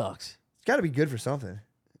 It sucks. it's got to be good for something.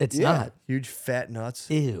 It's Yeah. not. Huge fat nuts.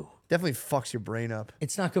 Ew. Definitely fucks your brain up.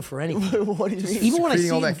 It's not good for anything. What do you mean? Even when I see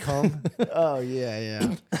Creating all them- that cum. Oh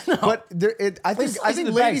yeah. But I think slicing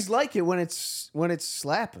the ladies bags. like it when it's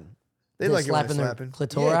slapping. They They're like it when it's slapping their slapping.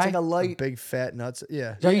 clitori. Yeah, it's like a light. Big fat nuts.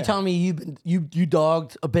 Yeah. So are you telling me you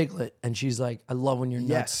dogged a piglet, and she's like, I love when your nuts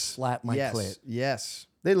Yes. slap my yes. clit. Yes.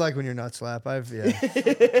 They like when you're nut slap. I've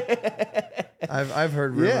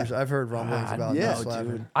heard rumors. I've heard rumblings about yeah, nut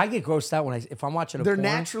slapping. dude. I get grossed out if I'm watching a They're porn.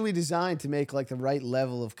 naturally designed to make like the right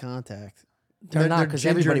level of contact. They're not because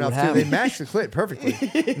ginger everybody would enough, too. have They them. match the clit perfectly.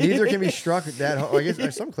 Neither can be struck that hard. I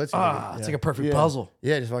guess some clits. Can be, It's yeah. like a perfect Yeah. puzzle.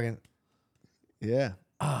 Yeah, just fucking. Yeah.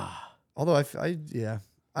 Although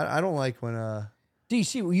I don't like when Do you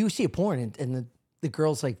see a porn and the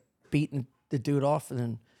girl's like beating the dude off and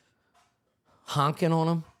then honking on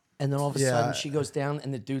him, and then all of a Yeah. sudden she goes down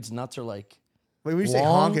and the dude's nuts are like wait, when you say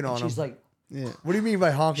long, honking and on she's them. like What do you mean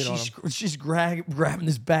by honking on them? she's grabbing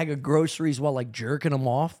this bag of groceries while like jerking him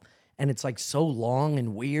off, and it's like so long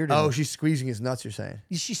and weird. And Oh, she's squeezing his nuts. You're saying,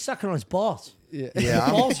 she's sucking on his balls. Yeah. yeah,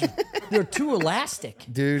 The balls they're too elastic.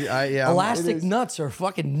 dude. Elastic nuts are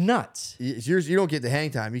fucking nuts. Yours, you don't get the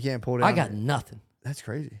hang time. You can't pull down. I got nothing. That's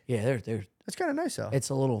crazy. Yeah, they're That's kind of nice though. it's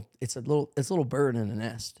a little bird in a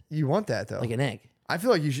nest, You want that though. like an egg. I feel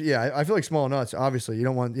like you should. Yeah, I feel like small nuts. Obviously, you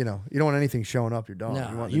don't want anything showing up your dog.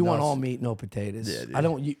 No, you want want all meat, no potatoes. Yeah, dude. I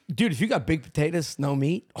don't, dude. If you got big potatoes, no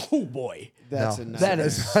meat. Oh boy, That's No. a that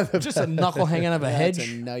nightmare. is just a knuckle hanging out of a That's hedge.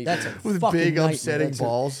 a nightmare. That's a with fucking big nightmare. upsetting That's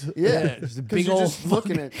balls. Yeah, Just a 'cause big you're old just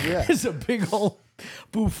looking at It's a big old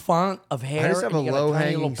bouffant of hair. I just have and a you got low tiny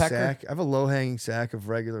little hanging pecker. sack. I have a low hanging sack of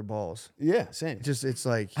regular balls. yeah, same. It's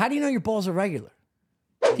like How do you know your balls are regular?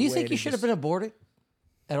 Do you way think to you should have just- been aborted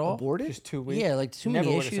at all? Aborted? Just too weak. Yeah, like too Never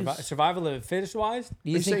many would have issues. survival of the fittest wise. Do Are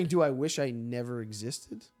you you saying, think? do I wish I never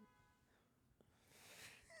existed?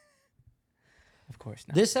 Of course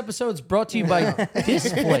not. This episode's brought to you by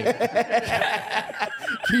Display.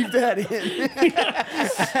 Keep that in.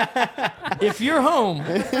 If your home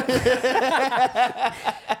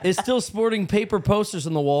is still sporting paper posters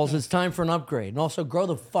on the walls, it's time for an upgrade. And also, grow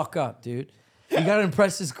the fuck up, dude. You got to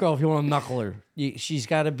impress this girl if you want to knuckle her. She's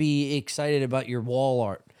got to be excited about your wall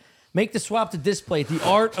art. Make the swap to Display, the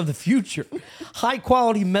art of the future. High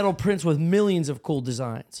quality metal prints with millions of cool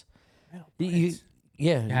designs. You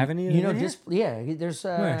have any of You them know, in here? there's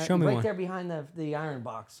Where? Show me right one. there behind the iron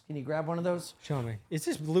box. Can you grab one of those? Show me. Is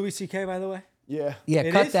this Louis C.K. by the way? Yeah. Yeah,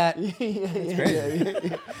 It cut is? that.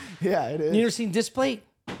 Yeah, it is. You ever seen Display?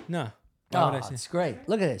 No. Why would Oh, I say? it's great.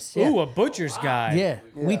 Look at this. Yeah. Ooh, a butcher's guide. Yeah.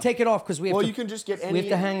 We take it off because we have Well, to. you can just get any. we have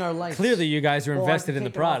to hang our lights. Clearly, you guys are Well, I invested can in the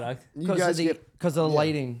take it off product. You because guys of the get- because of the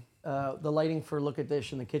lighting. The lighting for look at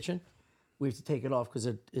this in the kitchen. We have to take it off because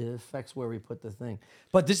it affects where we put the thing.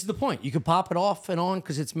 But this is the point. You can pop it off and on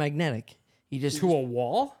because it's magnetic. You just To a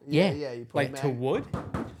wall? yeah Yeah, you put Like to wood?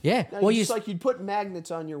 yeah. No, Well, you you just like you'd put magnets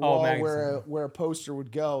on your wall magnets. where a poster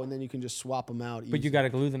would go, and then you can just swap them out. But you got to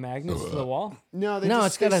glue the magnets to the wall? no, they no, just,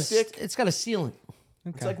 it's got they a stick. it's got a sealant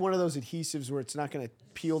It's like one of those adhesives where it's not going to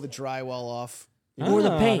peel the drywall off. or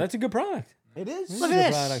the Ah, paint. That's a good product. It is. Look Good at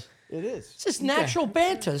this. product. It is. It's just natural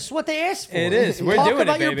banter. This is what they asked for. It is. We're Talk doing it,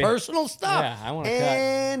 about your baby. personal stuff. Yeah, I want to cut.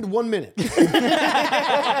 And 1 minute.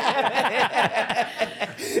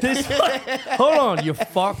 Hold on, you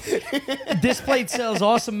fuck. Display sells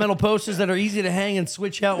awesome metal posters that are easy to hang and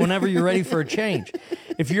switch out whenever you're ready for a change.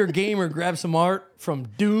 If you're a gamer, grab some art from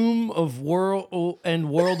Doom of World and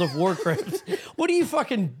World of Warcraft. What are you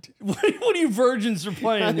virgins are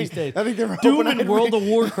playing these days? I think they were Doom hoping and I'd World read- of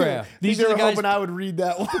Warcraft. These They are were the guys. hoping I would read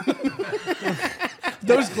that one.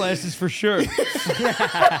 Those glasses for sure.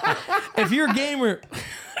 If you're a gamer,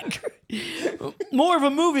 more of a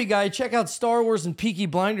movie guy, check out Star Wars and Peaky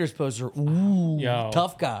Blinders poster. Ooh, Yo.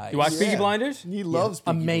 tough guy. You watch Peaky Yeah. Blinders? He loves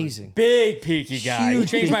Peaky Amazing. Big Peaky guy. You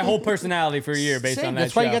Huge changed my whole personality for a year based Same, on that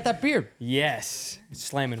that's why you show. got that beard. Yes.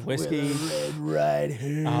 Slamming whiskey. Red Right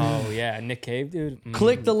Hood. Oh, yeah. Nick Cave, dude. Mm.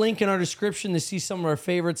 Click the link in our description to see some of our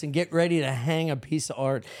favorites and get ready to hang a piece of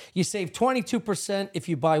art. You save 22% if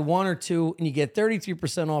you buy one or two, and you get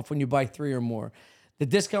 33% off when you buy three or more. The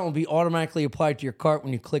discount will be automatically applied to your cart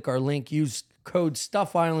when you click our link. Use code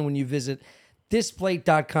StuffIsland when you visit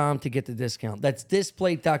displate.com to get the discount. That's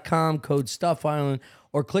displate.com, code StuffIsland,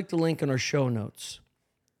 or click the link in our show notes.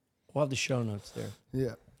 We'll have the show notes there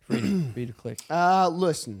Yeah. for you to click.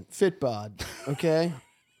 Listen, Fitbod, okay?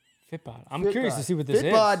 Fitbod. I'm curious to see what this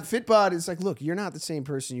Fitbod, is. Fitbod is like, look, you're not the same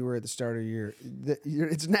person you were at the start of your.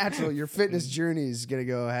 It's natural. Your fitness journey is gonna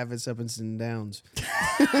go have its ups and downs.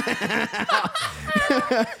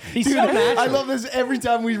 He's so natural. I love this. Every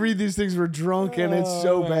time we read these things, we're drunk, and it's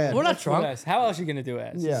so bad. We're not Let's do drunk. this. How else are you going to do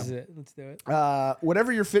it? Yeah. This is it. Let's do it.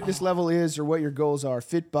 Whatever your fitness level is or what your goals are,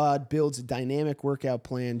 Fitbod builds a dynamic workout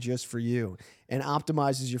plan just for you and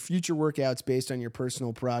optimizes your future workouts based on your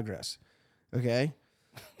personal progress. Okay?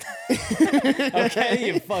 Okay,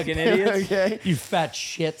 you fucking idiots. Okay? You fat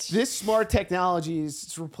shits. This smart technology is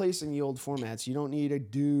it's replacing the old formats. You don't need a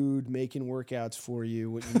dude making workouts for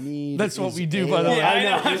you. What you need That's what is we do, a- by the way. Yeah, I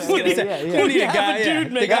know. I was gonna say, yeah. you need a have guy. a Yeah. dude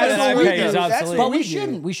The make guy us that all I pay is do. That's obsolete. But what we we do.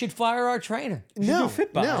 shouldn't. We should fire our trainer. No,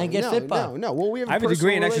 Fitbod. no, And get no, Fitbod. no. Well, we have. I have a personal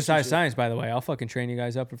degree in exercise relationship. science, by the way. I'll fucking train you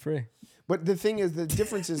guys up for free. But the thing is, the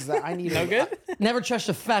difference is that I need No good? Never trust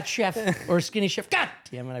a fat chef or a skinny chef. God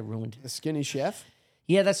damn it, I ruined it. a skinny chef.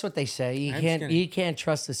 Yeah, that's what they say. You I'm can't skinny. you can't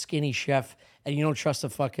trust a skinny chef, and you don't trust a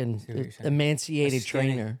fucking what you're saying. emaciated A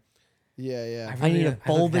skinny- trainer. Yeah, yeah. I need a look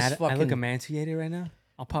bulbous I look fucking- emaciated right now.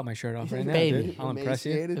 I'll pop my shirt off right now, Baby. dude. I'll impress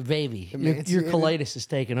you. Emaciated. Baby, your Emaciated. colitis is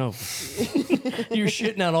taking over. You're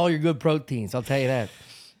shitting out all your good proteins. I'll tell you that.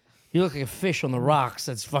 You look like a fish on the rocks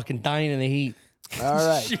that's fucking dying in the heat. All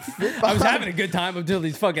right. I was having a good time until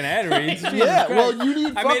these fucking ad reads. Jesus Yeah, Christ. well, you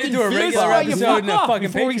need I made it fucking to a Fitbod. regular Why you episode in fuck a off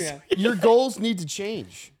fucking before we- Patreon. Your goals need to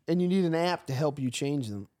change, and you need an app to help you change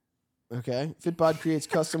them. Okay, Fitbod creates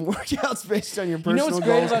custom workouts based on your know personal what's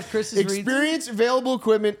great goals, about Chris's reads? experience, available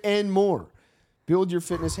equipment, and more. Build your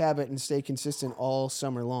fitness habit and stay consistent all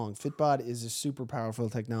summer long. Fitbod is a super powerful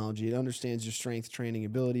technology. It understands your strength training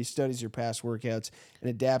abilities, studies your past workouts, and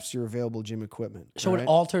adapts to your available gym equipment. So it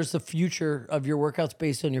alters the future of your workouts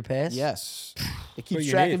based on your past? Yes. It keeps What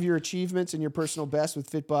you track need. of your achievements and your personal best with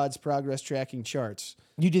Fitbod's progress tracking charts.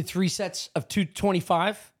 You did 3 sets of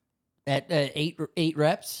 225 at 8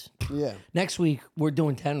 reps. Yeah. Next week, we're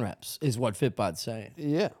doing 10 reps, is what Fitbod's saying.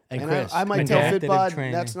 Yeah. And And Chris, I might tell adaptive Fitbod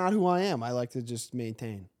training. that's not who I am. I like to just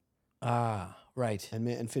maintain. Ah, right. And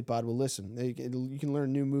Fitbod will listen. You can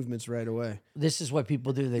learn new movements right away. This is what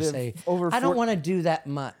people do. They They have say, over I don't 4 want to do that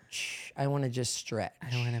much. I want to just stretch.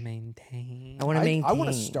 I want to maintain. I want to maintain. I want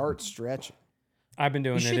to start stretching. I've been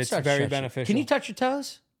You doing should it. It's start very stretching. beneficial. Can you touch your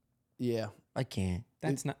toes? Yeah. I can't.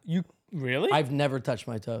 That's not you. Really? I've never touched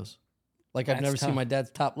my toes. Like I've That's never seen tough. my dad's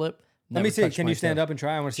top lip. Let me see. Can you stand up and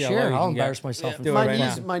try? I want to see how Sure, low you I'll can get. embarrass myself. in Do it front right of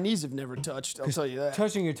now. you. My knees have never touched. I'll tell you that.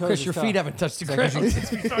 Touching your toes. Chris, is your tough. feet haven't touched the ground.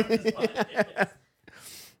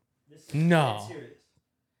 No.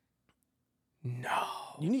 No.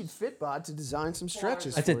 You need Fitbod to design some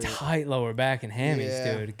stretches. That's for a you. tight lower back and hammies,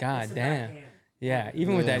 Yeah. dude. God damn. Yeah,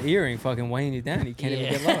 even with Yeah. that earring fucking weighing you down, you can't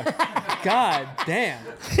even get lower. God damn.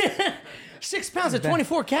 6 pounds at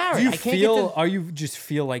 24 carry. Do you I can't feel, get are you just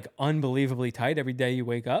feel like unbelievably tight every day you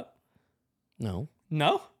wake up? No.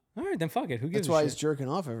 No? All right, then fuck it. Who gives That's a why shit? he's jerking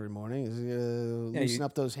off every morning. Is loosen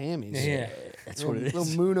up those hammies. Yeah. That's what it is.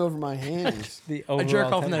 Little moon over my hammies. The I jerk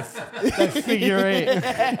overall off in tendency. that figure 8.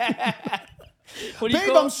 What do you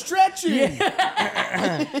Babe, call I'm stretching. Look away.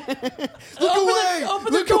 Open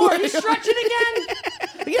the Look door. away. You stretching again?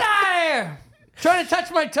 Get out of here. Trying to touch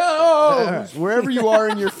my toes. Wherever you are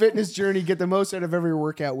in your fitness journey, get the most out of every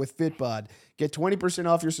workout with Fitbod. Get 20%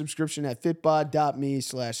 off your subscription at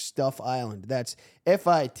fitbod.me/stuffisland. That's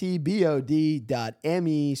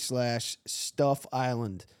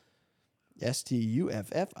fitbod.me/stuffisland.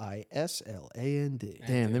 STUFFISLAND.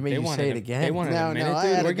 Damn, they made you say it again. They wanted No, a minute, I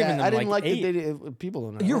dude. added We're giving that. them I didn't like eight. that they people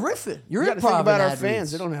don't know. You're riffing. You're You got to think improv about in our ad fans.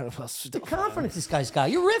 reads. They don't know how to The stuff. confidence this guy's got.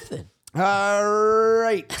 You're riffing. All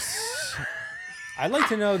right. I'd like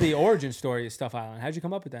to know the origin story of Stuff Island. How'd you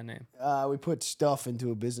come up with that name? We put stuff into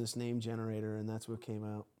a business name generator, and that's what came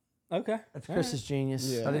out. Okay. That's All Chris's genius.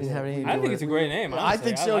 Yeah. I didn't have anything to I do think with it's a it. great name. I honestly.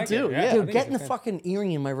 think so like too, it. yeah. I Dude, think it's getting the a fan- fucking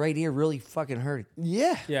earring in my right ear really fucking hurt.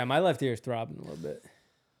 Yeah. Yeah, my left ear is throbbing a little bit.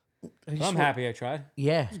 But I'm happy I tried.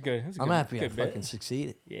 Yeah. It's good. It was a I'm good- happy I good bit. fucking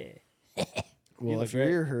succeeded. Yeah. Well, look if your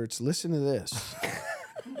great. ear hurts, listen to this.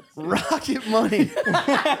 Rocket Money.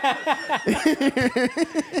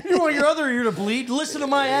 You want your other ear to bleed? Listen to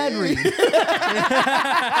my ad read.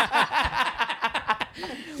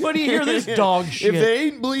 What do you hear this dog shit? If they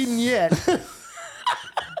ain't bleeding yet.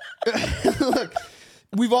 Look,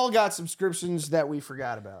 we've all got subscriptions that we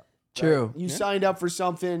forgot about. True. You signed up for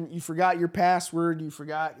something, you forgot your password, you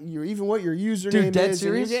forgot even what your username Dude, dead is,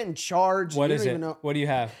 serious? and you're getting charged. What and you is don't it? even know. What do you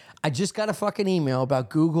have? I just got a fucking email about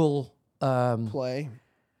Google. Play.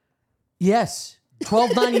 Yes,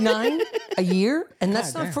 $12.99 a year, and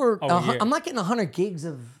that's God not damn. for. Oh, a year. I'm not getting 100 gigs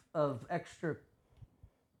of extra.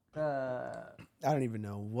 I don't even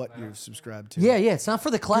know what you're subscribed to. Yeah, it's not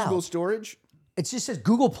for the cloud. Google storage. It just says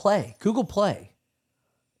Google Play. Google Play.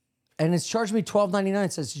 And it's charged me $12.99.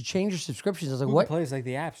 It says you change your subscriptions. I was like, Google what? Play is like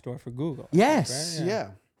the app store for Google. Yes. Right? Yeah.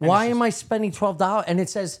 Why am I spending $12? And it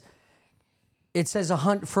says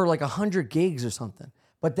 100 for like 100 gigs or something.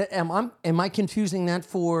 But am I confusing that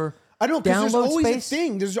for I don't know, because there's download always space? a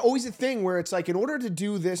thing. There's always a thing where it's like, in order to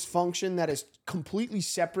do this function that is completely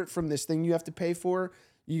separate from this thing you have to pay for,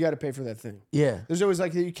 you got to pay for that thing. Yeah. There's always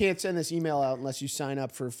like, you can't send this email out unless you sign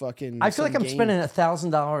up for fucking. I feel like some I'm game. spending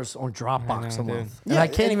 $1,000 on Dropbox a dude. month. And I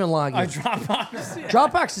can't even log in. Dropbox.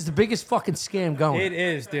 Dropbox is the biggest fucking scam going. It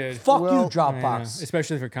is, dude. Fuck Well, you, I know, Dropbox.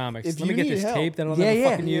 especially for comics. If Let me you get need this help. tape that I'll Yeah, never yeah.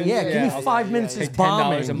 fucking use. Yeah, give me I'll 5 minutes pay is $10 a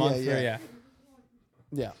bombing. month Yeah, for yeah. yeah.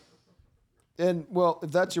 Yeah. And well,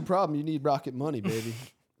 if that's your problem, you need Rocket Money, baby.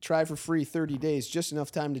 Try for free 30 days, just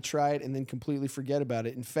enough time to try it and then completely forget about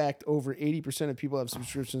it. In fact, over 80% of people have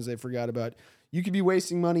subscriptions they forgot about. You could be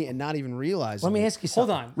wasting money and not even realize Let it. me ask you Hold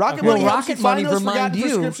something. on. Rocket Okay. Money Will helps you Rocket find Money those remind forgotten you-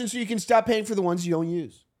 prescriptions so you can stop paying for the ones you don't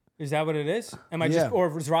use. Is that what it is? Am I Yeah. just,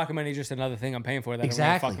 or is Rocket Money just another thing I'm paying for that I'm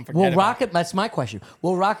Exactly. gonna fucking Will forget about? Rocket? That's my question.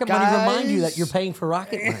 Will Rocket Money remind you that Guys, you're paying for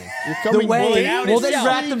Rocket Money? You're coming way out will they itself.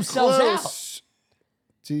 rat themselves out? close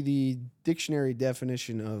to the dictionary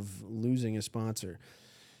definition of losing a sponsor.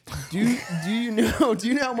 Do you know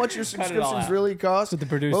how much your it all subscriptions out. really cost? what the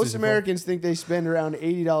producers Most are for. Americans think they spend around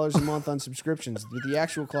 $80 a month on subscriptions, but the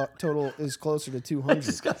actual total is closer to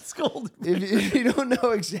 $200. Got scolded. If you don't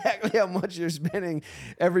know exactly how much you're spending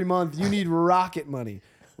every month, you need Rocket Money.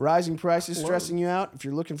 Rising prices stressing you out? If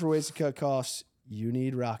you're looking for ways to cut costs, you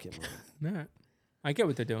need Rocket Money. Nah, I get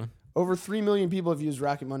what they're doing. Over 3 million people have used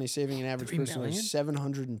Rocket Money, saving an average 3 person million?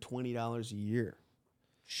 $720 a year.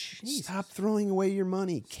 Jesus. Stop throwing away your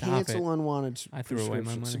money. Stop Cancel it. unwanted I threw away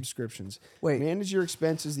my money. subscriptions. Wait. Manage your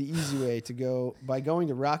expenses the easy way to go by going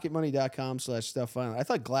to rocketmoney.com/stuffisland. I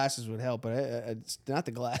thought glasses would help, but it's not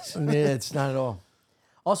the glass. Yeah, it's not at all.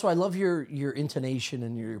 Also, I love your intonation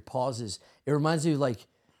and your pauses. It reminds me of like,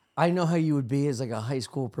 I know how you would be as like a high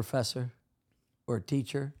school professor or a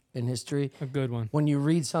teacher in history. A good one. When you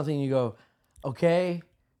read something, you go, okay.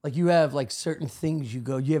 Like you have like certain things you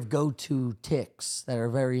have go-to ticks that are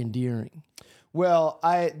very endearing. Well,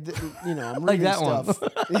 I'm Like reading that one.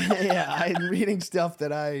 stuff. Yeah, I'm reading stuff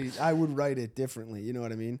that I would write it differently. You know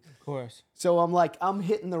what I mean? Of course. So I'm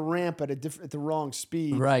hitting the ramp at the wrong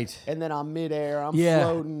speed. Right. And then I'm midair. I'm Yeah.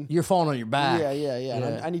 floating. You're falling on your back. Yeah.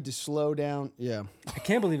 And I need to slow down. Yeah. I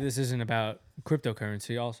can't believe this isn't about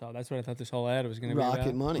cryptocurrency also. That's what I thought this whole ad was going to be about.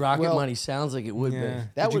 Rocket money. Rocket Well, money sounds like it would Yeah. be.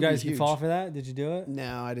 That Did you would be guys huge. fall for that? Did you do it?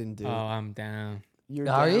 No, I didn't do Oh, it. I'm down. You're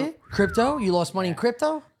Are down. you? Crypto? You lost money in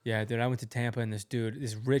crypto? Yeah, dude, I went to Tampa and this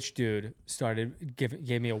rich dude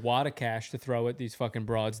gave me a wad of cash to throw at these fucking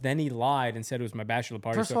broads. Then he lied and said it was my bachelor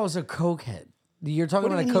party. First of all, it was a cokehead. You're talking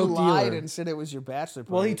What do about you a mean he coke lied dealer. and said it was your bachelor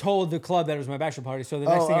party? well, he told the club that it was my bachelor party. So the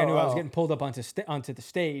next thing I knew, I was oh. getting pulled up onto the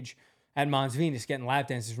stage at Mons Venus, getting lap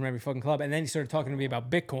dances from every fucking club. And then he started talking to me about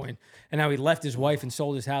Bitcoin and how he left his wife and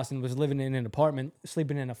sold his house and was living in an apartment,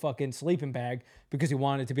 sleeping in a fucking sleeping bag because he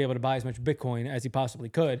wanted to be able to buy as much Bitcoin as he possibly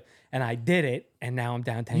could. And I did it, and now I'm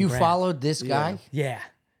down 10 You grand. followed this guy? Yeah.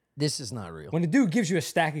 This is not real. When a dude gives you a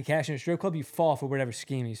stack of cash in a strip club, you fall for whatever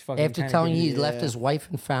scheme he's fucking After trying to telling give you he left his wife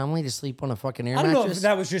and family to sleep on a fucking air I don't know mattress? if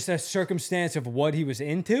that was just a circumstance of what he was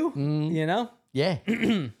into, you know? Yeah.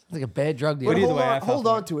 Sounds like a bad drug deal. But either hold way, I on, fell hold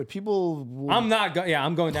for on to it. People will, I'm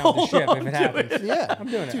going down with the ship if it happens. yeah. I'm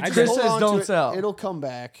doing it. Dude, I just Chris hold says on to don't it. sell. It'll come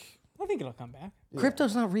back. think it'll come back.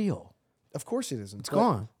 Crypto's not real. Of course it isn't. It's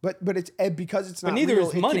gone. But it's because it's not neither real,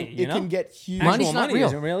 is money, It you know? can get huge. Money's Actual not money real.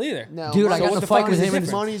 isn't real either. No, Dude, I money- got in what a the fight fuck with is him the and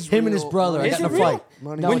difference? him and his Money's brother. I real. got in Is a it real? fight.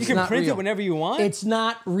 Money- No, When it's you can not print real. it whenever you want, It's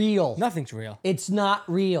not real. nothing's real. It's not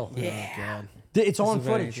real. God. It's on is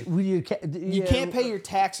very footage. You can't pay your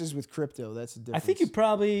taxes with crypto. That's the I difference. think you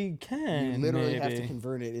probably can. You literally have to maybe.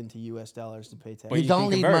 convert it into US dollars to pay taxes. But You you don't can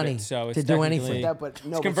need convert money it, so it's to do anything. technically- That, but no, It's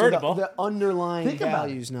but so convertible. the underlying Think about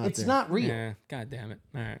value it. is not It's there. not real. Yeah. God damn it.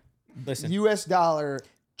 All right. Listen. US dollar.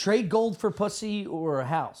 Trade gold for pussy or a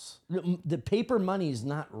house. The paper money is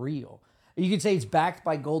not real. You could say it's backed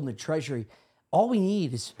by gold in the treasury. All we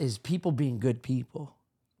need is people being good people.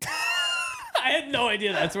 I had no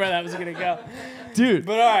idea that's where that was going to go. Dude.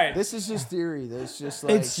 But all right. This is just theory. There's just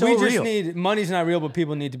like It's so we just real. need, money's not real, but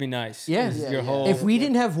people need to be nice. Yeah. Is Yeah, your yeah. whole, If we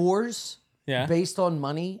didn't have wars yeah. based on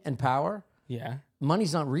money and power, Yeah.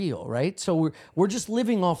 money's not real, right? So we're just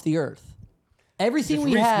living off the earth. Everything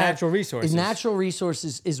Just we have natural resources. is natural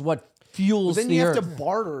resources is what fuels then the you earth. have to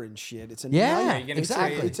barter and shit. It's a Yeah, nightmare. you're gonna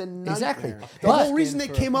exactly. trade. It's a nightmare. Exactly. The But- whole reason they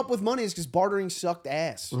came up with money is because bartering sucked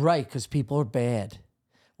ass. Right, because people are bad.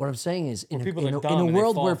 What I'm saying is, in, people are in dumb a and they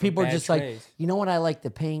world fall where for people are bad just trades. like, you know what I like to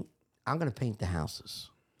paint? I'm going to paint the houses.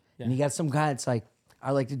 And you got some guy that's like, I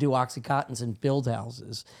like to do Oxycontins and build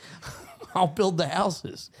houses. I'll build the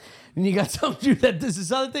houses. And you got some dude that does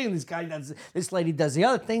this other thing. This guy does, this lady does the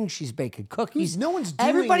other thing. She's baking cookies. No one's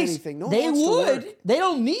doing anything. No one they wants to would. work. They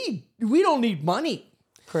don't need, we don't need money,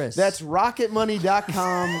 Chris. That's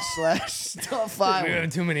rocketmoney.com/stuff We island. have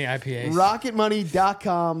too many IPAs.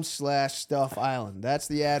 Rocketmoney.com/stuff island. That's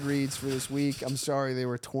the ad reads for this week. I'm sorry they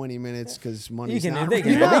were 20 minutes because You money's can, not they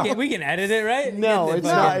real. can, we can edit it, right? No, Get the it's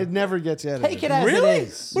fucking- not. It never gets edited. Take it as Really? it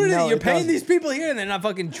is. What is No, it? You're it paying doesn't. these people here and they're not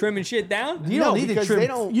fucking trimming shit down? You No, don't need to because trim. they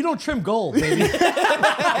don't- You don't trim gold, baby.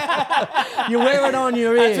 You wear it on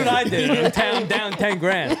your ear. That's what I did. I'm down 10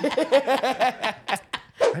 grand.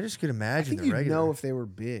 I just could imagine the You'd regular. know if they were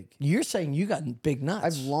big. You're saying you got big nuts. I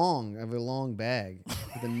have a long bag.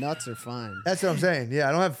 The nuts are fine. That's what I'm saying. Yeah,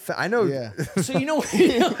 I don't have. I know. Yeah. So you know,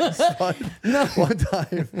 No. One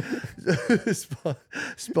time, Spud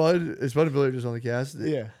and Billy were just on the cast.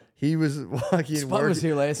 Yeah. He was walking. Spud was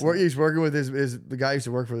here last night. He's working with the guy who used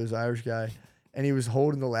to work for this Irish guy, and he was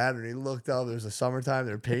holding the ladder. And he looked up. There was a summertime.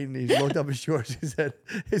 They were painting. He looked up his shorts. He said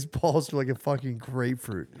his balls were like a fucking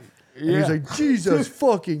grapefruit. And he was Yeah. like, Jesus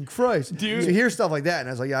fucking Christ, dude. So you hear stuff like that, and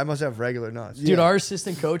I was like, yeah, I must have regular nuts. dude, our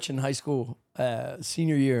assistant coach in high school,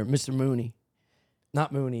 senior year, Mr. Mooney,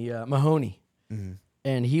 not Mooney, Mahoney,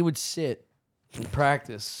 and he would sit and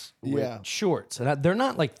practice with Yeah. shorts, and they're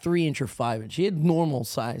not like 3-inch or 5-inch. He had normal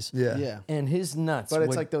size. Yeah. Yeah. And his nuts, But it's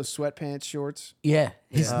would, like those sweatpants shorts.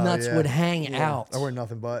 his nuts yeah. would hang out. I wear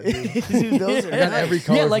nothing but. Dude. Dude, those are I got every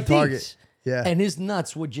color Yeah, from like Target. these. Yeah. And his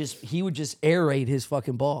nuts would he would just aerate his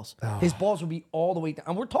fucking balls. His balls would be all the way down.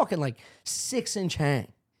 And we're talking like 6-inch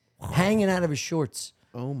hanging out of his shorts.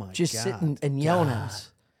 Oh my Just god. sitting and yelling at us.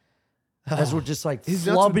 As we're just like His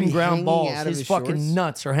nuts would be flubbing ground hanging balls. out of His his fucking shorts?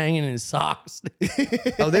 nuts are hanging in his socks.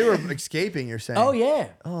 Oh, they were escaping, you're saying? Oh yeah.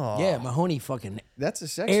 Yeah, Mahoney fucking That's a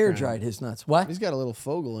sex air crime. dried his nuts. What? He's got a little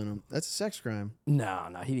fogel in him. That's a sex crime. No,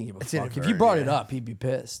 he didn't give a fuck. If you inadvertent, brought it yeah. up, he'd be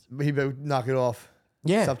pissed. He better knock it off.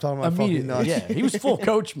 Yeah. Stop talking about fucking immediately. nuts. Yeah, he was full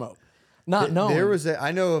coach mode. Not knowing. There was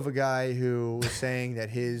I know of a guy who was saying that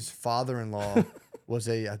his father-in-law was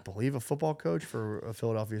I believe, a football coach for a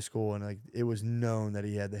Philadelphia school, and like it was known that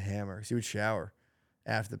he had the hammer because he would shower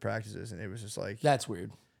after the practices, and it was just like, That's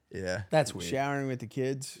weird. yeah, That's weird. Showering with the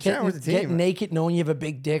kids. Shower with the Get team. naked knowing you have a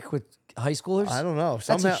big dick with high schoolers? I don't know.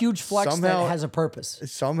 That's a huge flex that has a purpose.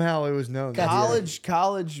 Somehow it was known. that-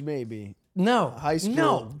 College maybe. No. High school.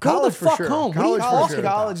 No. Go College the for fuck sure. home. College what are you for talking sure.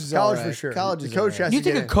 about? College is College all for right. sure. College The is coach all has right. to You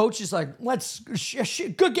think get a in. coach is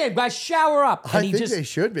like, good game, guys, shower up. I And he think just they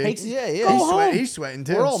should be. takes- Yeah, yeah. Go He's, home. he's sweating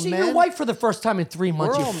too. We're all See men. your wife for the first time in 3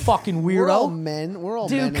 months, you fucking We're all weirdo. men. We're all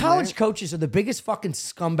men. Dude, in college there. coaches are the biggest fucking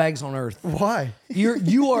scumbags on earth. Why?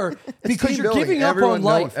 You are because team you're building. giving up Everyone on know-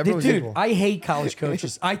 life. everyone's Dude, equal. I hate college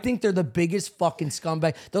coaches. I think they're the biggest fucking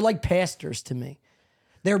scumbag. They're like pastors to me.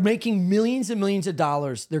 They're making millions and millions of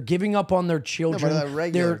dollars. They're giving up on their children. a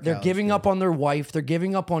regular They're college giving coach. up on their wife. They're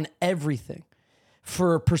giving up on everything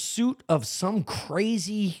for a pursuit of some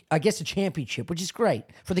crazy, I guess, a championship, which is great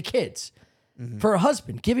for the kids. Mm-hmm. For a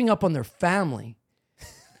husband, giving up on their family.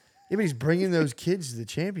 Yeah, but he's bringing those kids to the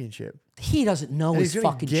championship. He doesn't know And his he's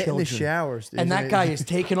gonna fucking get in the children. showers, dude. And that guy is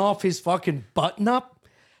taking off his fucking button up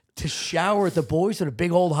to shower at the boys with a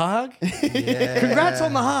big old hog. Congrats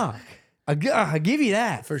on the hog. I give you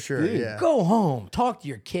that. For sure, yeah. Go home. Talk to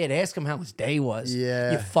your kid. Ask him how his day was.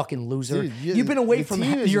 Yeah. You fucking loser. Dude, You've been away the from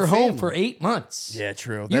team is your your home family. for 8 months. Yeah,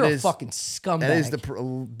 true. You're That a is- fucking scumbag. That is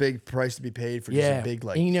the big price to be paid for just yeah. a big,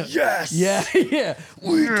 like, And you know, yes! Yeah, yeah.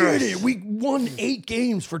 We did it. We won 8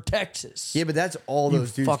 games for Texas. Yeah, but that's all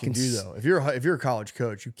those dudes fucking can do, though. If you're a college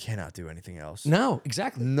coach, you cannot do anything else. No,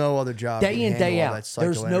 exactly. No other job. Day can in, handle day all out. that psycho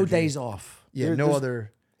There's no energy. days off. Yeah, There- no there's-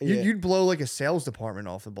 other. yeah. You'd blow like a sales department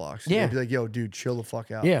off the blocks. Yeah. You'd be like, yo, dude, chill the fuck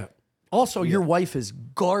out. Yeah. Also, your wife is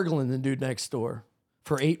gargling the dude next door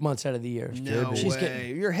for 8 months out of the year. No She's way.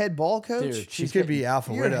 getting You're head ball coach. Dude, She could be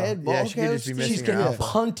alpha You're widow. head Yeah, ball she could just be coach? missing she's her getting alpha.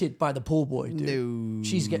 punted by the pool boy, dude. No.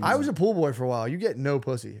 She's getting. I was a pool boy for a while. You get no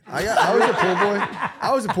pussy. I was a pool boy.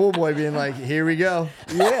 I was a pool boy being like, here we go.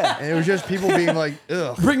 Yeah. And it was just people being like,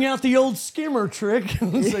 ugh. bring out the old skimmer trick.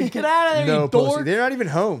 It's like, get out of there, No you pussy. dork. They're not even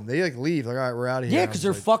home. They like leave. Like, all right, we're out of here. Yeah, I because was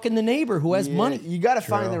they're like, fucking the neighbor who has Yeah, money. You got to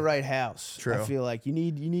find True. the right house. True. I feel like you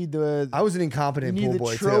need the I was an you incompetent need pool the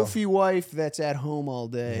boy trophy wife that's at home all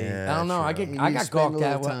day. Yeah. I don't know. I true. get. You I need to got spend a gawked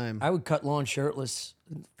little at. time. I would cut lawn shirtless,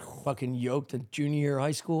 fucking yoked in junior year of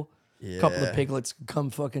high school. A couple of Yeah. piglets would come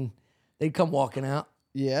fucking. They'd come walking out.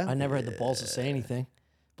 Yeah. I never had the balls to say anything.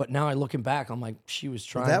 But now I looking back, I'm like, she was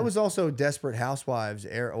trying. That was also Desperate Housewives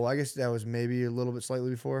era. Well, I guess that was maybe a little bit slightly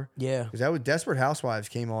before. Yeah. Because that was Desperate Housewives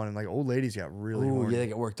came on and like old ladies got really Ooh, horny. yeah, they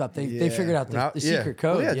get worked up. They Yeah. figured out When I- the yeah. secret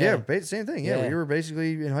code. Well, yeah, same thing. Yeah, Yeah. we were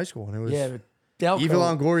basically in high school and it was yeah. but Delco, Eva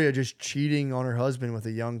Longoria just cheating on her husband with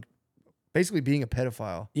a young, basically being a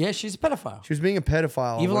pedophile. yeah, she's a pedophile She was being a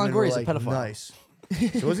pedophile. and Eva women were Longoria's a like, pedophile. Nice.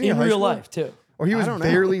 So wasn't he in high real school? life too. Or he was don't know.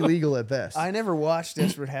 barely legal at best. I never watched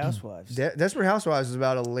Desperate Housewives. Desperate Housewives is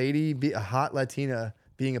about a lady, a hot Latina,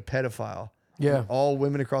 being a pedophile. Yeah, All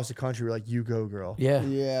women across the country were like, "You go, girl." yeah,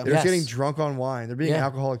 Yeah. They're Yes. just getting drunk on wine. They're being Yeah.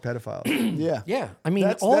 alcoholic pedophiles. Yeah. yeah. I mean,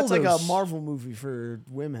 That's all like a those- Marvel movie for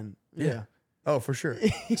women. Yeah. Oh, for sure.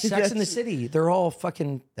 Sex in the City. They're all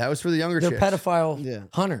fucking. That was for the younger They're chicks. pedophile Yeah.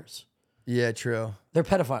 hunters. Yeah, true. They're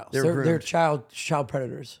pedophiles. They're They're groomed. child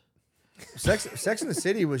predators. Sex in the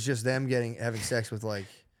City was just them having sex with like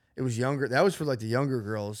it was younger. That was for like the younger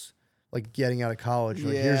girls, like getting out of college.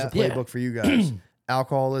 Like here's the Yeah. playbook for you guys: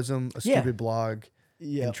 alcoholism, a Yeah. stupid blog,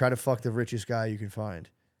 Yeah. and try to fuck the richest guy you can find.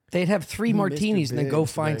 They'd have 3 martinis and then go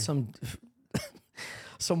Biggs, find right.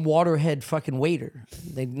 some waterhead fucking waiter.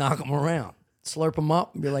 They'd knock them around, slurp them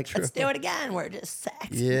up, and be like, "Let's do it again. We're just sex."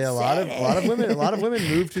 Yeah, a lot of women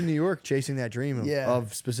moved to New York chasing that dream of, Yeah.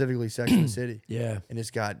 of specifically Sex in the City, Yeah, and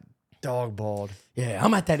it's got dog balled. yeah.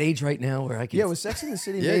 I'm at that age right now where I can. Yeah, was Sex in the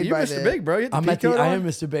City Yeah, made you're by Mr. the Big, bro. You had the I'm at the. peacoat I on? am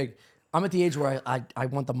Mr. Big. I'm at the age where I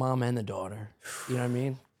want the mom and the daughter. You know what I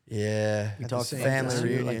mean? Yeah, We at the talking family like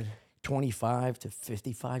reunion. like 25 to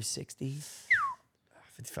 55, 60.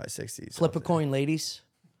 55, 60s. Flip a coin, ladies.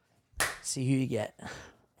 See who you get.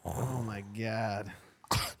 Oh my god.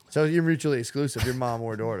 So you're mutually exclusive. Your mom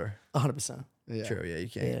or daughter. 100%. Yeah. True. Yeah, you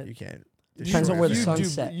can't. Yeah. You can't. Depends on where the You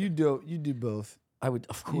sun's set. You do both. I would,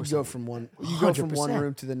 of You course. go I would. from one. You go from one 100%.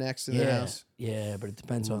 room to the next in the Yeah, house. yeah, but it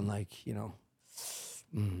depends on like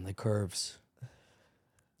the curves,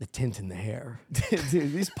 the tint in the hair.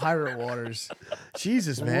 Dude, these pirate waters.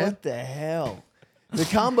 Jesus, man. What the hell? The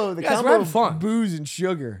combo Guys, we're combo having of fun. booze and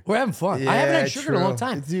sugar. We're having fun. I Yeah, haven't had sugar in a long true.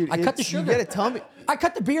 time. Dude, I cut the it's- sugar. You get a tummy. I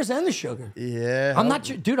cut the beers and the sugar. Yeah. I'm not,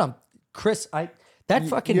 dude. I'm Chris. That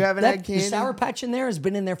fucking you haven't that, had candy? the Sour Patch in there has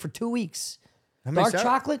been in there for 2 weeks. How many Dark sour-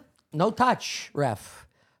 chocolate, no touch, ref,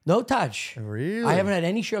 no touch. Really? I haven't had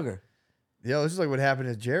any sugar. Yo, this is like what happened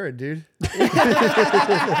to Jared, dude.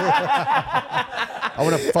 I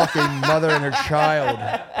want to fucking mother and her child.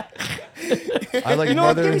 I like You know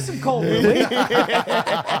what? mother. Give me some cold, will you? Give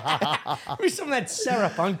me some of that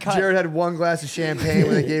syrup uncut. Jared had one glass of champagne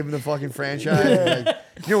when they gave him the fucking franchise. Like,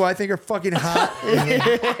 you know what I think are fucking hot?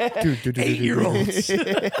 Dude. 8-year-olds.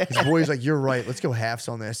 His boy's like, you're right. Let's go halves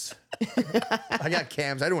on this. I got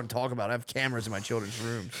cams. I don't want to talk about it. I have cameras in my children's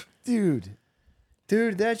rooms.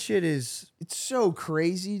 Dude, That shit is. it's so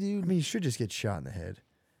crazy, I dude. mean, you should just get shot in the head.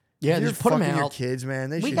 Yeah, If you're just put them fucking your out. kids,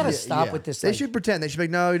 man. They We should gotta just- stop yeah. with this. They like- should pretend. They should be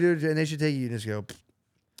like, no, dude, and they should take you and just go. "Pfft."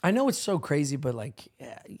 I know it's so crazy, but like,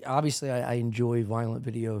 obviously, I enjoy violent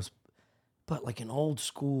videos. But like an old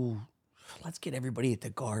school, let's get everybody at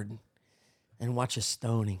the garden and watch a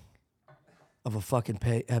stoning of a fucking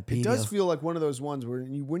It pedo. does feel like one of those ones where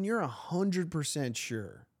when you're 100%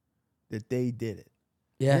 sure that they did it,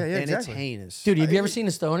 yeah. Yeah, and exactly. it's heinous. Dude, have you ever seen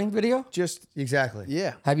a stoning video? Just Exactly.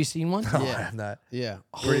 yeah, Have you seen one? Oh, Yeah. I'm not. yeah.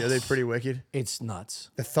 Are they pretty wicked? It's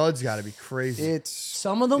nuts. The thuds got to be crazy. It's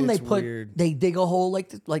Some of them It's they put weird. they dig a hole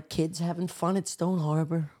like kids having fun at Stone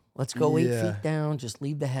Harbor. Let's go 8 Yeah. feet down, just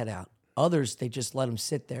leave the head out. Others they just let them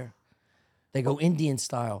sit there. They go Indian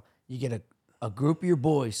style. You get a group of your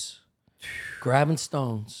boys grabbing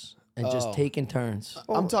stones and just taking turns.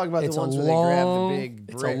 I'm talking about It's the a ones where they grab the long- big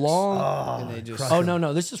it's bricks a long. and they just Oh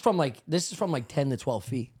no, this is from like 10 to 12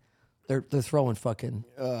 feet. They're throwing fucking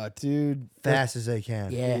dude. Fast as they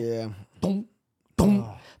can. yeah. Yeah. Boom, boom.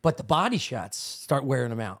 But the body shots start wearing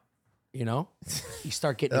them out. You know, you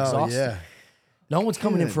start getting Oh, exhausted. yeah. No one's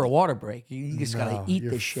coming in for a water break. You just gotta No, eat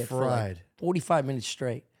you're this shit for fried. like 45 minutes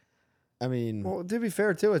straight. I mean, Well, to be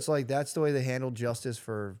fair, too, it's like that's the way they handled justice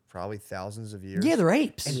for probably thousands of years. Yeah, they're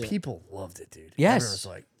apes. And people loved it, dude. Yes. Everyone was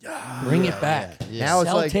like, yeah. Bring it back. Now it's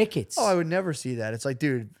Sell like, tickets. oh, I would never see that. It's like,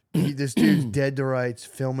 dude, this dude's dead to rights,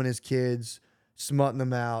 filming his kids, smutting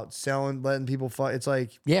them out, letting people fight. It's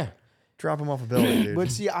like, Yeah. drop them off a building, dude.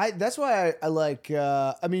 but see, that's why I like.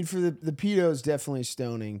 I mean, for the pedos, definitely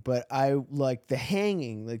stoning, but I like the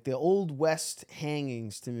hanging, like the old West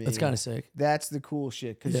hangings. To me, That's kind of sick. That's the cool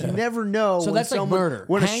shit because Yeah. you never know. So when that's like someone, murder.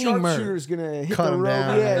 When Hanging a murder. sharpshooter is gonna hit Cut the 'em rope.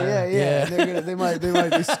 down, Yeah. Yeah. And they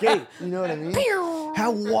might escape. You know what I mean?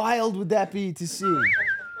 How wild would that be to see?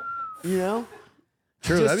 You know,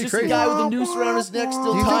 True, just, that'd be just crazy. a guy with a noose around his neck,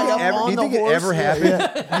 still Do you tied think, up it ever, on do you the think it horse. ever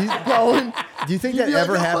happened? He's going. Do you think You'd that be like,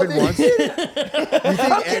 ever "No, happened they once? Do you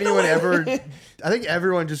think anyone ever? I think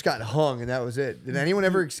everyone just got hung and that was it. Did anyone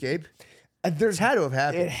ever escape? There's It's had to have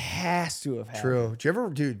happened. It has to have happened. True.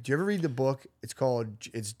 Do you ever read the book?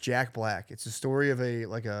 It's Jack Black. It's a story of a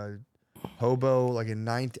hobo, like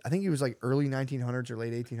I think he was like early 1900s or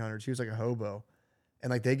late 1800s. He was like a hobo, and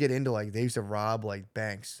like they get into like they used to rob like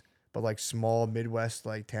banks, but like small Midwest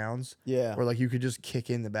like towns. Yeah. Where like you could just kick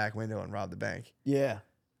in the back window and rob the bank. Yeah.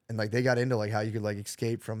 And like they got into like how you could like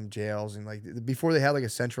escape from jails and like before they had like a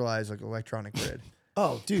centralized like electronic grid.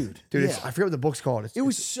 Oh, dude. Dude, yeah. I forget what the book's called. It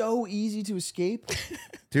was so easy to escape.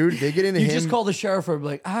 dude. They get into You him. just call the sheriff and be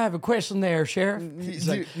like, I have a question there, sheriff. He's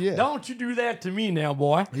like, yeah. don't you do that to me now,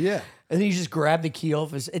 boy. Yeah. And then you just grab the key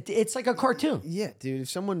off his. It's like a cartoon. Yeah, dude. If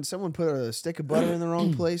someone put a stick of butter in the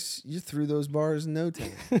wrong place, you threw those bars in no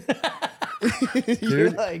time. You're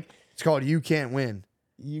Dude. like, It's called You Can't Win.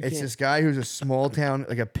 you It's can't. this guy who's a small town,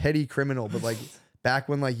 like a petty criminal, but like back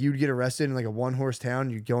when like you'd get arrested in like a 1-horse town,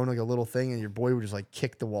 you'd go in like a little thing and your boy would just like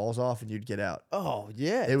kick the walls off and you'd get out. Oh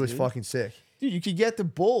yeah, It was dude. fucking sick. Dude, you could get the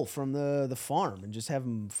bull from the farm and just have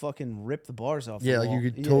him fucking rip the bars off. Yeah, the like you wall.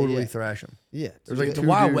 could Yeah, totally yeah. thrash him. Yeah, There's like The two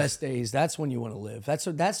Wild dudes. West days, that's when you want to live.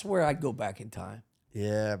 That's where I'd go back in time.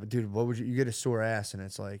 Yeah, but dude, what would you get a sore ass and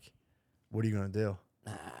it's like, what are you gonna do?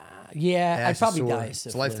 Yeah, Ass I'd is probably sore. die of It's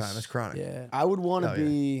syphilis. lifetime. It's chronic. Yeah. I would want to Oh,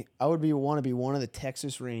 yeah. want to be one of the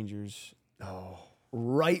Texas Rangers. Oh,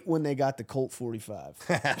 Right when they got the Colt 45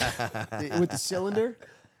 with the cylinder,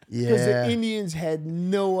 because the yeah. Indians had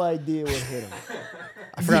no idea what hit them.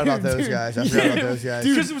 I forgot about Dude, those dude. guys. I forgot about those guys.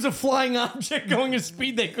 Because it was a flying object going at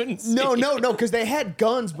speed they couldn't see. No, because they had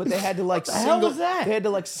guns, but they had to like the hell was that? They had to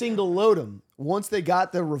like single load them. Once they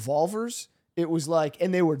got the revolvers, it was like,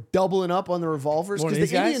 and they were doubling up on the revolvers One of because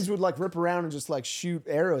these the guys? Indians would like rip around and just like shoot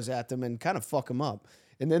arrows at them and kind of fuck them up.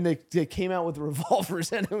 And then they came out with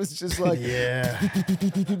revolvers and it was just like, Yeah.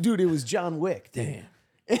 dude, it was John Wick. Damn.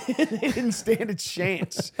 They didn't stand a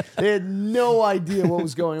chance. They had no idea what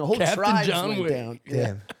was going on. Whole Captain tribes John went Wick. down.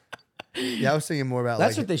 Damn. Yeah, I was thinking more about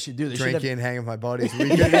That's like what they should do. They should drinking, have, hanging with my buddies. We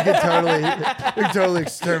could totally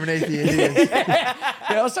exterminate the Indians. yeah,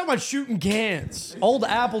 I was talking about shooting cans, old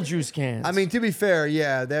apple juice cans. I mean, to be fair,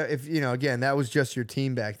 yeah, that if again, that was just your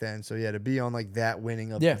team back then. So yeah, to be on like that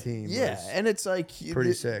winning of Yeah. the team, Yeah, was, and it's like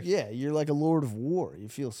pretty sick. Yeah, you're like a lord of war. You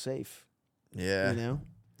feel safe. yeah, You know.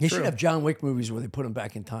 you true. should have John Wick movies where they put him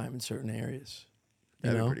back in time in certain areas. You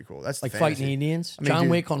that'd know? be pretty cool. That's Like the fighting fantasy. Indians. I mean, John dude,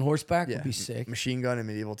 Wick on horseback Yeah, would be sick. machine gun in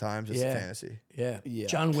medieval times. That's Yeah. a fantasy. Yeah. Yeah.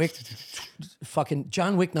 John Wick, fucking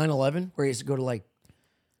John Wick 9/11, where he has to go to like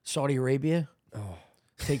Saudi Arabia,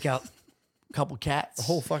 take out a couple cats. The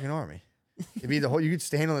whole fucking army. It'd be the whole. You could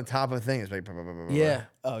stand on the top of a thing. It's like Yeah.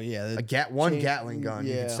 Oh yeah. one Change- Gatling gun.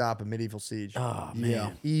 You yeah. could stop a medieval siege. Oh, man. Yeah.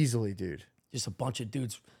 Easily, dude. Just a bunch of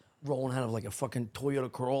dudes rolling out of like a fucking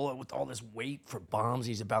Toyota Corolla with all this weight for bombs.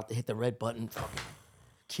 He's about to hit the red button. Fucking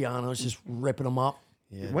Keanu's just ripping them up.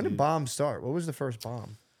 Yeah, When did bombs start? What was the first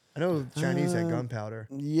bomb? I know the Chinese had gunpowder.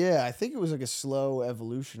 Yeah, I think it was like a slow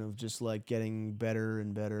evolution of just like getting better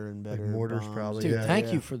and better and better. mortars, bombs. probably. Dude, Yeah.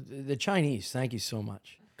 thank you for the Chinese. Thank you so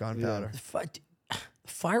much. Gunpowder.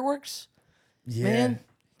 Fireworks? Yeah. Man,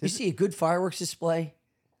 you see a good fireworks display,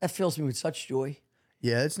 that fills me with such joy.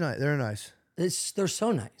 Yeah, it's nice. They're nice. They're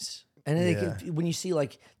so nice. And then when you see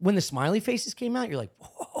like when the smiley faces came out, you're like,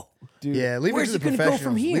 whoa. Dude, Yeah, leave Where's it to the it gonna go professionals.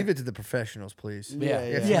 from here? Leave it to the professionals, please. Yeah,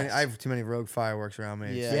 yeah. I have too many rogue fireworks around me.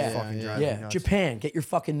 It's Yeah, just yeah, fucking yeah. driving me Yeah, nuts. Japan, get your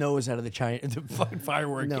fucking nose out of the fucking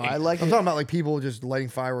firework. No, game. I like I'm it. talking about like people just lighting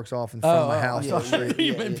fireworks off in front of my house. yeah, on the street.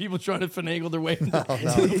 you meant people trying to finagle their way into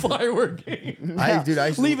the firework game. I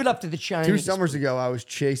used to- Leave it up to the Chinese. 2 summers ago, I was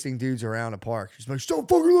chasing dudes around a park. Just like, stop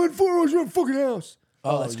fucking lighting fireworks around the fucking house.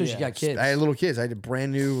 Oh, that's because yeah. you got kids. I had little kids. I had a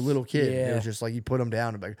brand new little kid. It Yeah. was just like you put them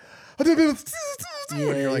down and like, and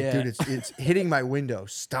you're like, yeah. dude, it's hitting my window.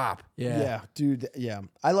 Stop. Yeah, dude. Yeah,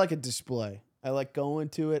 I like a display. I like going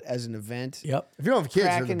to it as an event. Yep. If you don't have kids,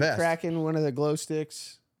 they're the best. Cracking one of the glow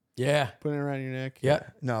sticks, Yeah. putting it around your neck.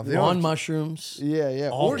 Yep. No, if they don't Lawn have- mushrooms. Yeah, yeah.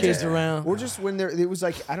 All kids around. Or just when it was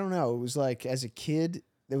like, I don't know, it was like as a kid,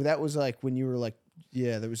 that was like when you were like,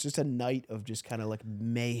 yeah, there was just a night of just kind of like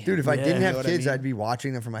mayhem. Dude, if I Yeah. didn't You have know what I kids, mean? I'd be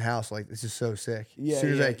watching them from my house. Like, this is so sick. Yeah, as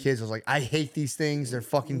soon as I yeah. had kids, I was like, I hate these things. They're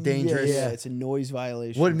fucking dangerous. Yeah, it's a noise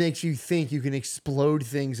violation. What makes you think you can explode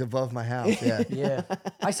things above my house? Yeah. Yeah.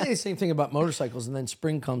 I say the same thing about motorcycles, and then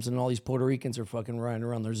spring comes and all these Puerto Ricans are fucking riding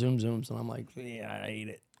around their Zoom Zooms, and I'm like, yeah, I hate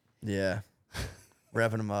it. Yeah.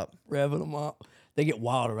 Revving them up, Revving them up. They get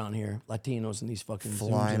wild around here, Latinos and these fucking Zoom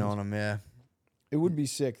flying Zooms. on them. Yeah. It would be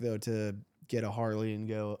sick though to get a Harley and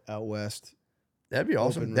go out west, That'd be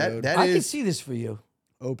awesome. Open That road. that I can is see this for you.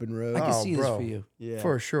 open road. I can Oh, see bro. this for you. Yeah,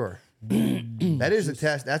 for sure. That is a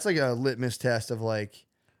test. That's like a litmus test of like,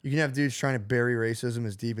 you can have dudes trying to bury racism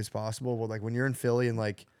as deep as possible. But like when you're in Philly and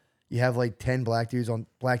like you have like 10 black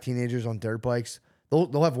teenagers on dirt bikes,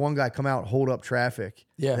 they'll have one guy come out, hold up traffic.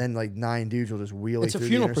 Yeah. And then like 9 dudes will just wheel It's a through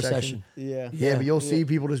funeral the intersection. procession. yeah, Yeah, but you'll see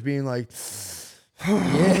people just being like,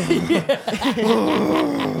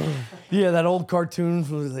 Yeah, that old cartoon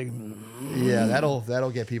was like, yeah,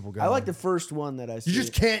 that'll get people going. I like the first one that I see. You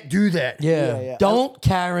just can't do that. yeah, yeah. don't,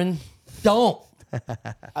 Karen, don't.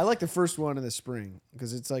 I like the first one in the spring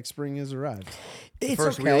because it's like spring has arrived. It's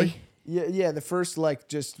first okay. wheelie? Yeah, yeah. The first like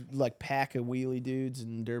just like pack of wheelie dudes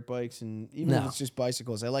and dirt bikes and even if No. it's just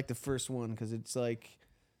bicycles. I like the first one because it's like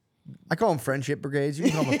I call them friendship brigades.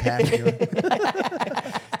 You can call them a pack. You know?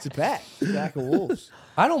 it's a pack of wolves.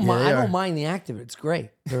 I don't mind. they I are. don't mind the active. It's great.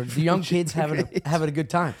 The young kids having a good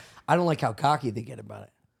time. I don't like how cocky they get about it.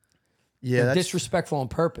 Yeah, They're that's disrespectful on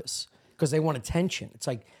purpose because they want attention. It's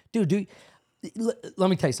like, dude, let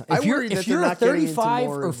me tell you something. I If you're worry that if you're they're a not getting into 35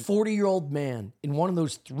 more or of- 40-year-old man in one of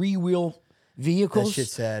those 3-wheel vehicles, That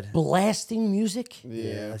shit's sad. blasting music,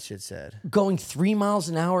 yeah, that shit's sad. going 3 miles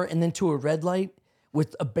an hour, and then to a red light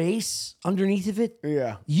with a bass underneath of it,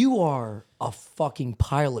 Yeah, you are a fucking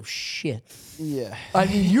pile of shit. yeah. I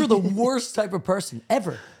mean, you're the worst type of person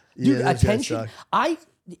ever. Dude, those guys attention. suck.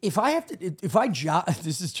 If I jog,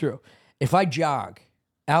 this is true. If I jog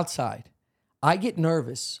outside, I get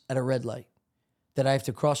nervous at a red light that I have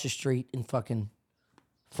to cross the street in fucking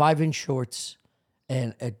 5-inch shorts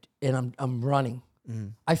and I'm running.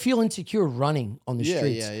 I feel insecure running on the Yeah,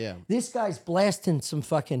 streets. yeah. This guy's blasting some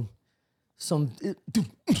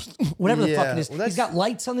whatever the fuck Yeah, it is. well, He's that's- got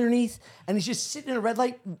lights underneath, and he's just sitting in a red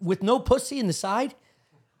light with no pussy in the side.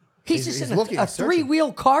 He's just in looking, a searching.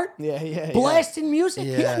 three-wheel cart, Yeah. blasting music.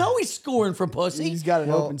 Yeah. You know he's scoring for pussy. He's got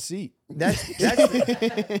an open seat. That's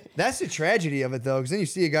the tragedy of it though, because then you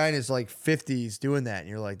see a guy in his like 50s doing that, and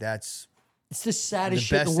you're like, that's It's the the saddest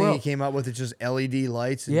shit in best the thing he world. came up with. Is just LED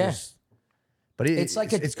lights. And Yeah. but It's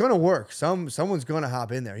like it's gonna work. Someone's gonna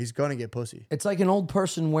hop in there. He's gonna get pussy. It's like an old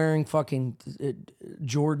person wearing fucking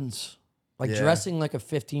Jordans, like Yeah. dressing like a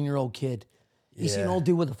 15-year-old kid. You see an Yeah. old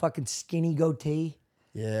dude with a fucking skinny goatee.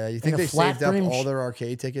 Yeah, you think a they flat saved up brim all their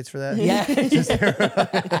arcade tickets for that? Yeah.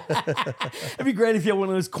 It'd be great if you had one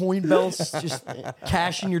of those coin belts, just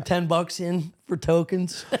cashing your $10 in for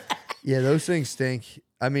tokens. Yeah, those things stink.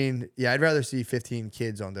 I mean, yeah, I'd rather see 15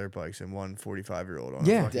 kids on dirt bikes than one 45-year-old on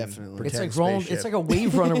Yeah. a fucking Definitely. It's pretend like rolling. spaceship. It's like a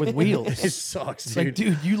wave runner with wheels. It sucks, It's dude. like,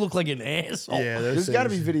 dude, you look like an asshole. Yeah, those There's got to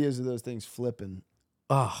be things- videos of those things flipping.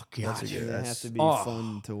 Oh god, They have to be Oh.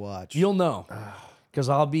 fun to watch. you'll know. Because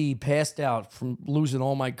I'll be passed out from losing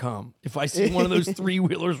all my cum if I see one of those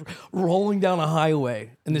three-wheelers rolling down a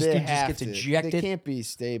highway and this They dude just have gets to. ejected. They can't be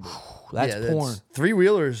stable. That's porn.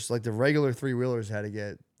 Three-wheelers, like the regular three-wheelers they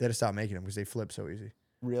had to stop making them because they flip so easy.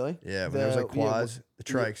 Really? Yeah, when there was like quads, the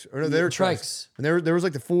trikes. Or no, they the were trikes. And there was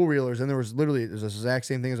like the four-wheelers, and there was the exact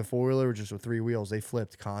same thing as a four-wheeler, just with three wheels. They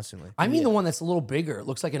flipped constantly. I mean the one that's a little bigger. It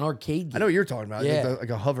looks like an arcade game. I know what you're talking about. Yeah.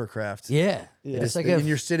 Like a hovercraft. Yeah. Yeah. It's like and a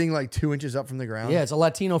you're sitting like 2 inches up from the ground. yeah, it's a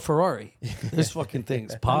Latino Ferrari. This fucking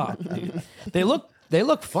thing's pop. Dude. They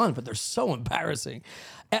look fun, but they're so embarrassing.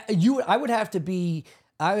 I would have to be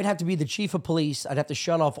the chief of police. I'd have to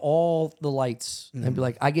shut off all the lights and be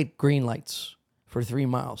like, I get green lights for 3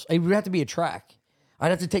 miles. It would have to be a track. I'd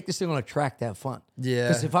have to take this thing on a track to have fun. Yeah.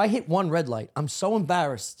 Because if I hit one red light, I'm so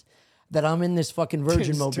embarrassed that I'm in this fucking Virgin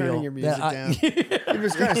Just Mobile. turning your music that down. It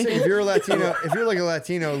was kind of sick. If you're a Latino, if you're like a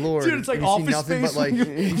Latino lord, Dude, it's like and you see Office nothing Space but like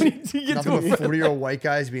when you get to nothing a but 40-year-old white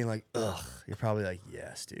guys being like, ugh. You're probably like,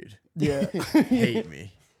 yes, dude. Yeah. Hate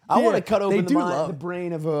me. I want Yeah, to cut they open do the love-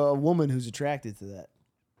 brain of a woman who's attracted to that.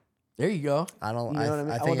 There you go. I don't. You know what I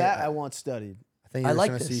mean? I Well, think that I want studied. I think I you're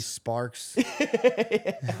like gonna see this. sparks,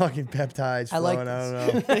 fucking peptides I like flowing.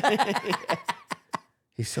 I don't know.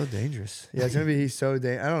 He's so dangerous. Yeah, it's gonna be. He's so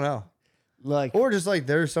dangerous. I don't know. Like, Or just like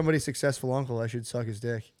there's somebody's successful uncle. I should suck his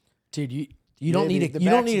dick. Dude, you don't maybe need a the you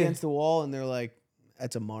don't back's need a, against the wall, and they're like,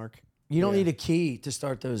 "That's a mark." you don't need a key to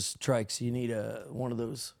start those trikes. You need one of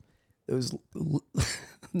those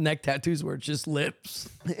neck tattoos where it's just lips.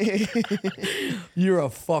 You're a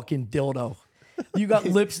fucking dildo. You got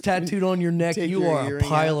lips tattooed on your neck. Take You your are a earring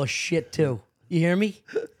pile out. of shit too. You hear me?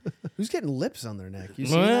 Who's getting lips on their neck? You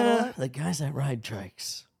seen that a lot? The guys that ride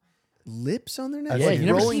trikes. Lips on their neck? Yeah, Like you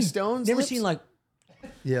never Rolling seen Stones. Never lips? seen like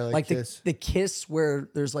Yeah, this the kiss where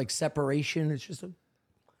there's like separation. It's just a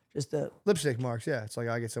lipstick marks. Yeah, it's like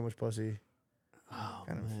I get so much pussy. Oh,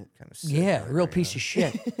 Kind man. of. Sick yeah, right real now. piece of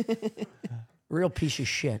shit. Real piece of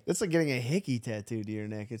shit. That's like getting a hickey tattooed to your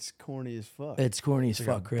neck. It's corny as fuck. It's corny as Like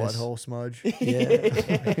fuck, a Chris. butthole smudge. Yeah.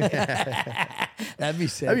 That'd be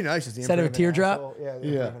sick. That'd be nice. Just the Instead of a imprint an teardrop? asshole. Yeah,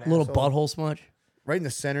 Yeah. an Little asshole. butthole smudge. right in the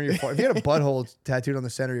center of your forehead. If you had a butthole tattooed on the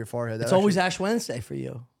center of your forehead, It's always Ash Wednesday for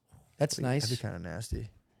you. That's that'd nice. be kind of nasty.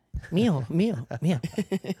 Meal.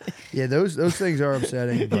 Yeah, those things are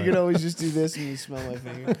upsetting. You but- could always just do this and you smell my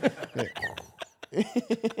finger.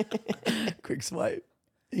 Quick swipe.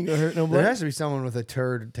 Ain't gonna hurt there nobody. has to be someone with a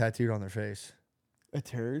turd tattooed on their face. A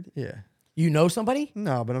turd? Yeah. You know somebody?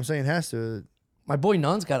 No, but I'm saying it has to. My boy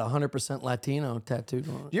Nun's got 100% Latino tattooed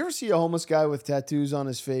on Do it. you ever see a homeless guy with tattoos on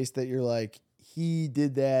his face that you're like, he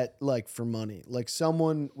did that like for money? Like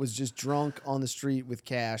someone was just drunk on the street with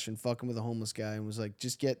cash and fucking with a homeless guy and was like,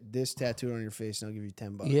 just get this tattooed on your face and I'll give you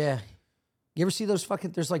 $10. Yeah. You ever see those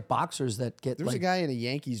fucking? There's like boxers that get There was like. a guy in a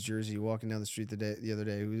Yankees jersey walking down the street the other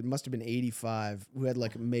day who must have been 85 who had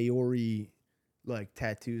like Maori like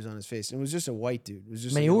tattoos on his face. And it was just a white dude. It was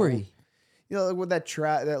just like an Maori. old- you know, like with that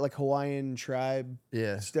tribe, that like Hawaiian tribe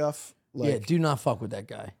Yeah. stuff. Yeah, Like do not fuck with that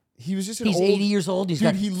guy. he was just an He's old 80 years old. He's dude.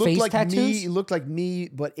 got He looked face like tattoos. me. He looked like me,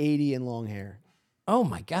 but 80 and long hair. Oh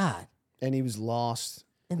my god! And he was lost.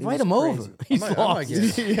 It Invite was him crazy. over. He's I might lost.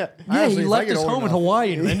 get- yeah. Yeah, Honestly, he if I left get his old home in enough-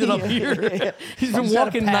 Hawaii and ended up here. He's been Just had a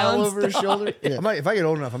walking pal over his nonstop. shoulder. Yeah. If I get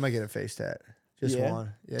old enough, I might get a face tat. Just Yeah?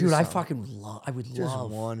 one. Yeah, Dude, just I something. fucking love. I would Just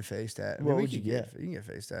love. one face tat. I What mean, we would could you get? You can get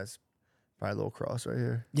face tats. Probably a little cross right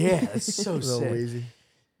here. Yeah, it's so A little sick. wheezy.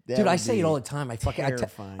 That Dude, I would say it be all the time. I fucking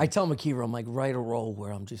terrifying. I tell McKeever, I'm like, write a role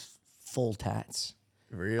where I'm just full tats.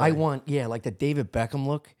 Really? I want, yeah, like the David Beckham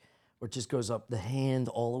look, where it just goes up the hand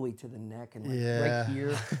all the way to the neck and like Yeah. right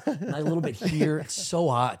here, and a little bit here. It's so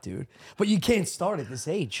hot, dude. But you can't start at this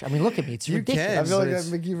age. I mean, look at me. It's You ridiculous. can. I feel but like it's-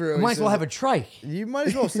 McKeever You always might as well says have a trike. You might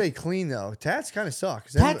as well stay clean though. Tats kind of suck.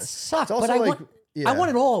 'cause Tats it's suck, also but I like want- I want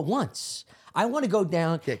it all at once. I want to go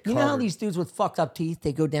down. Get You know how covered. these dudes with fucked up teeth,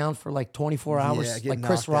 they go down for like 24 hours, get like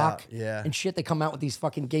Chris knocked out. Rock Yeah. and shit. They come out with these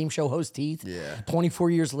fucking game show host teeth. Yeah. 24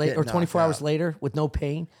 years later Get or 24 knocked hours out. later with no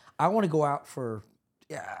pain. I want to go out for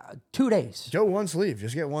 2 days. Go one sleeve.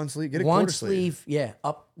 Just get one sleeve. Get a One quarter sleeve. sleeve,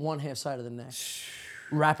 up one half side of the neck.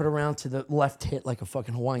 Wrap it around to the left hit like a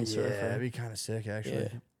fucking Hawaiian Yeah, surfer. that'd be kind of sick, actually.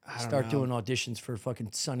 Start doing auditions for fucking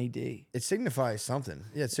Sunny D. It signifies something.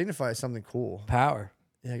 Yeah, it signifies something cool. Power.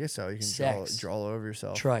 Yeah, I guess so. You can Sex. draw all over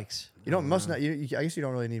yourself. Trikes. You don't must not. I guess you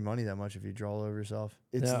don't really need money that much if you draw all over yourself.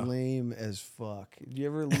 It's No. lame as fuck. Do you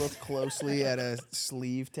ever look closely at a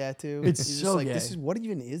sleeve tattoo? It's You're just so like, gay. this is what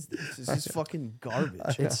even is this? This is fucking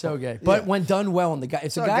garbage. It's so gay. But when done well, and the guy,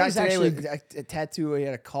 if So the a guy guy's today actually with a tattoo, he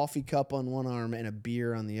had a coffee cup on one arm and a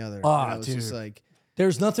beer on the other. Oh, and I was just dude. like,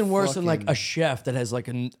 There's nothing worse than like a Fucking- chef that has like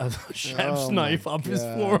a chef's Oh my knife up his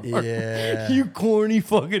God. forearm. Yeah. You corny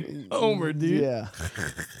fucking homer, dude. yeah.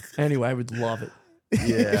 Anyway, I would love it.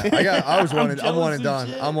 Yeah, I was one. I'm one jealous and of done.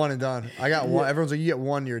 shit. I'm one and done. I got one. Everyone's like, you get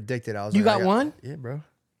one, you're addicted. I was You like, got one? Yeah, bro.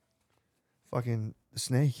 Fucking the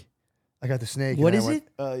snake. I got the snake. What and is I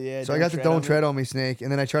it? Yeah. So I got the don't tread on me snake,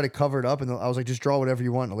 and then I tried to cover it up, and I was like, just draw whatever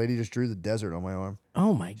you want. And the lady just drew the desert on my arm.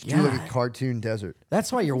 Oh my Drew like a god. cartoon desert.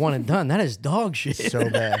 That's why you're one and done. That is dog shit. So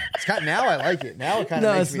bad. It's kind now I like it. Now it kind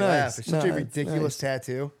of No, makes it's me nice. laugh. It's such No, a it's ridiculous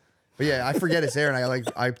tattoo. But yeah, I forget it's there, and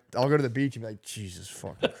I'll go to the beach and be like, Jesus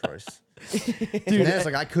fucking Christ. Dude, and then it's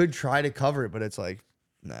like I could try to cover it, but it's like,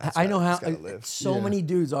 nah. I know how it's gotta live. so many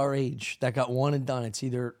dudes our age that got one and done. It's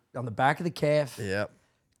either on the back of the calf, Yep.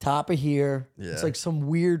 top of here. Yeah. It's like some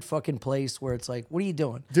weird fucking place where it's like, what are you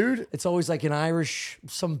doing? Dude. It's always like an Irish,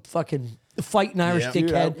 some fucking fighting Irish Yeah.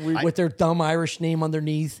 dickhead with their dumb Irish name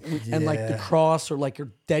underneath and like the Yeah. cross or like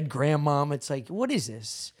your dead grandmom. It's like, what is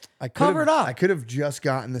this? I could Cover have- it up. I could have just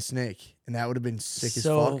gotten the snake, and that would have been sick as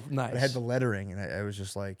So fuck. nice. But I had the lettering, and I was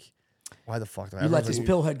just like, why the fuck? You let this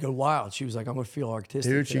pillhead go wild. She was like, I'm going to feel artistic.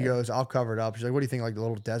 Dude, she today. goes, I'll cover it up. She's like, what do you think, like the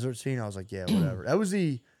little desert scene? I was like, yeah, whatever. That was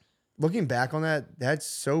looking back on that, that's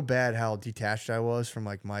so bad how detached I was from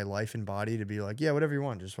like my life and body to be like, yeah, whatever you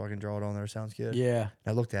want, just fucking draw it on there. Sounds good. Yeah. And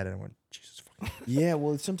I looked at it and I went, Jesus fucking. Yeah.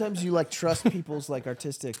 Well, sometimes you like trust people's like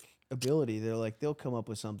artistic ability. They're like, they'll come up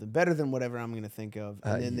with something better than whatever I'm going to think of.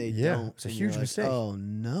 And then they yeah, don't. it's a and huge you're like, mistake. Oh,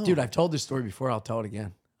 no. Dude, I've told this story before. I'll tell it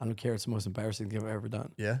again. I don't care. It's the most embarrassing thing I've ever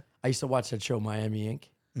done. Yeah. I used to watch that show, Miami Ink.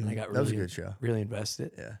 And I got really, That was a good show. really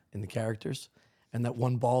invested Yeah. in the characters. And that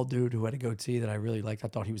one bald dude who had a goatee that I really liked, I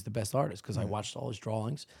thought he was the best artist because I watched all his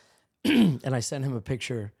drawings. And I sent him a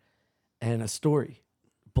picture and a story,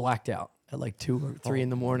 blacked out at like 2 or 3 in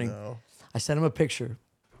the morning. No. I sent him a picture,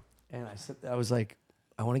 and I was like,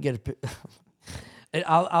 I want to get a pic.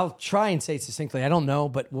 I'll try and say it succinctly. I don't know,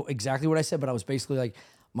 but exactly what I said. But I was basically like,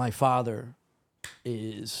 my father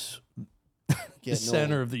is the Getting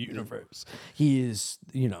center old. of the universe. He is,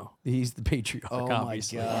 he's the patriarch. Oh my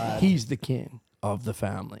obviously, God. he's the king of the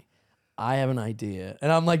family. I have an idea,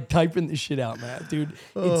 and I'm like typing this shit out, man, dude.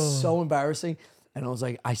 It's so embarrassing. And I was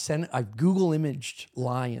like, I Google imaged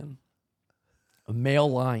lion, a male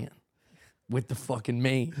lion with the fucking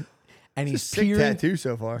mane, and he's Sick peering. tattoo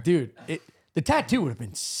so far. Dude, the tattoo would have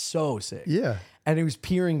been so sick. Yeah. And he was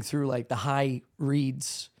peering through like the high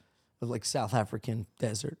reeds of like South African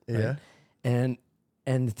desert. Right? Yeah.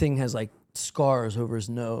 And the thing has like scars over his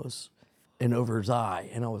nose and over his eye.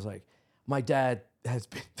 And I was like, my dad has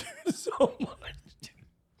been through so much.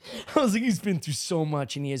 I was like, he's been through so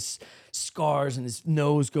much, and he has scars, and his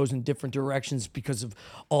nose goes in different directions because of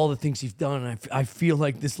all the things he's done. And I feel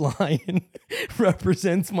like this lion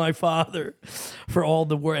represents my father for all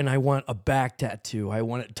the work. And I want a back tattoo. I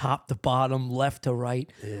want it top to bottom, left to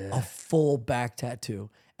right, a full back tattoo.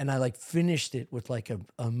 And I like finished it with like a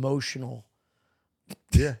emotional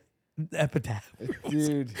Yeah. epitaph.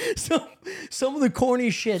 Dude. Some of the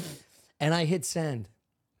corniest shit. And I hit send.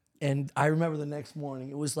 And I remember the next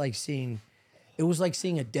morning, it was like seeing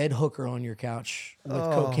a dead hooker on your couch with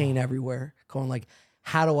cocaine everywhere, going like,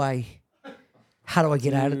 how do I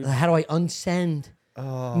get out of, how do I unsend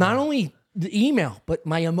not only the email, but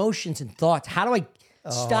my emotions and thoughts? How do I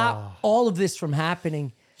stop all of this from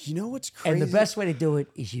happening? You know what's crazy? And the best way to do it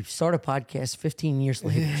is you start a podcast 15 years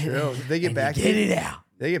later. True. Did they get and back you to get you? it out.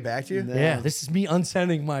 They get back to you? Yeah, this is me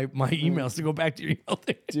unsending my emails to go back to your email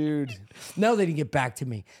thing. Dude. No, they didn't get back to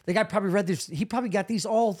me. The guy probably read this. He probably got these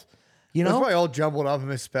all, It's probably all jumbled up and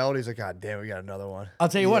misspelled. He's like, God damn, we got another one. I'll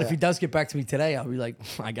tell you what, if Yeah. he does get back to me today, I'll be like,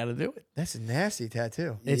 I got to do it. That's a nasty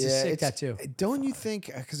tattoo. It's a sick tattoo. Don't you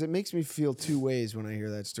think? Because it makes me feel two ways when I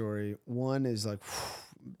hear that story. One is like,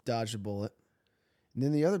 dodge a bullet, and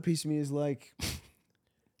then the other piece of me is like,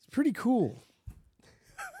 it's pretty cool.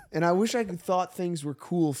 And I wish I could thought things were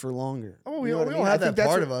cool for longer. Oh, You we know all, what I we mean? all I have think that that's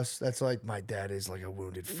part what- of us that's like, my dad is like a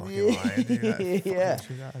wounded fucking lion. Dude. Yeah.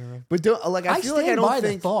 I don't know. But don't, like, I feel like I stand by don't the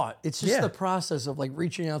think. thought. It's just Yeah. the process of like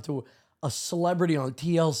reaching out to a celebrity on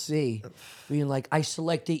TLC, being like, "I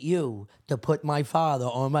selected you to put my father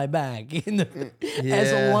on my back as a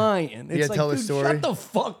Yeah. lion." It's Yeah, like, tell the dude, story. shut the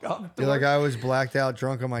fuck up. You're dork. like, I was blacked out,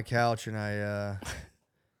 drunk on my couch, and I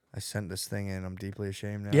sent this thing in. I'm deeply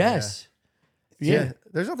ashamed now. Yes. Yeah. Yeah.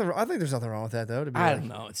 There's nothing. I think there's nothing wrong with that though. To be I like, don't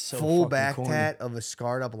know. It's so full fucking back corny. tat of a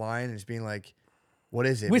scarred up lion and just being like, what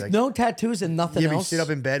is it? With Like, no tattoos and nothing yeah, but you else. sit up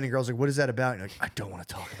in bed and the girl's like, what is that about? And you're like, I don't want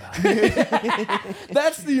to talk about it.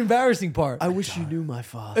 That's the embarrassing part. I wish you knew my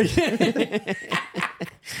father.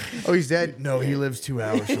 Oh, he's dead? No, he lives 2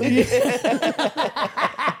 hours from here.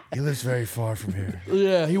 He lives very far from here.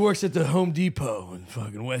 Yeah, he works at the Home Depot in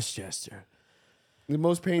fucking Westchester. The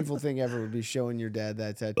most painful thing ever would be showing your dad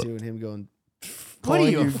that tattoo and him going, What are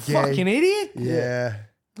Calling you, a you gay. fucking idiot? Yeah.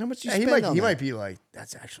 "How much you Yeah, spend on he that?" might be like,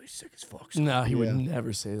 that's actually sick as fuck. No, he would Yeah.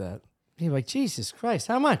 never say that. He'd be like, Jesus Christ,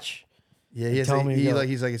 how much? Yeah, he has Tell me to go.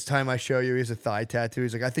 he's like, it's time I show you. He has a thigh tattoo.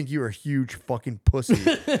 He's like, I think you're a huge fucking pussy.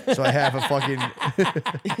 So I have a fucking,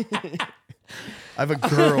 I have a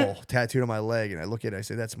girl tattooed on my leg, and I look at it, I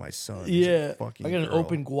say, that's my son. He's a Yeah, fucking I got an girl.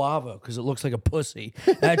 open guava because it looks like a pussy.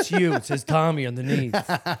 That's you. It says Tommy underneath.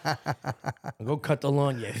 Go cut the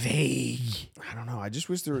lawn, you vague. I don't know. I just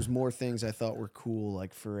wish there was more things I thought were cool,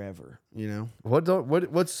 like forever. You know?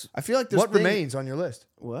 What's I feel like there's what remains on your list?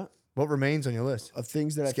 What What remains on your list? of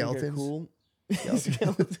things that I think are Skeletons? cool.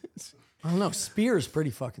 Skeletons. I don't know. Spear is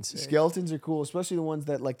pretty fucking sick. Skeletons are cool, especially the ones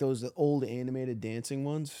that like those old animated dancing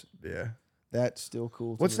ones. Yeah. That's still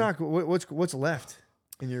cool. to What's me. not cool? What's left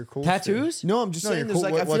in your cool Tattoos? No, I'm just No, saying. you're There's cool.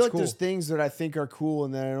 like I What's feel like there's cool? things that I think are cool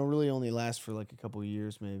and that I don't really only last for like a couple of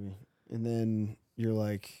years, maybe. And then you're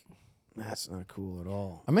like, that's not cool at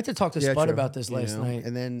all. I meant to talk to Yeah, Spud true. about this You last know? night.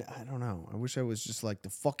 And then I don't know. I wish I was just like the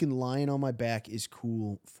fucking lion on my back is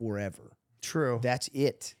cool forever. True. That's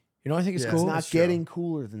it. You know what I think is Yeah, cool? It's not that's true. getting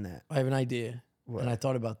cooler than that. I have an idea. What? And I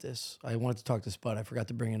thought about this. I wanted to talk to Spud. I forgot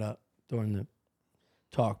to bring it up during the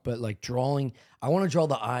talk. But like drawing, I want to draw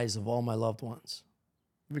the eyes of all my loved ones.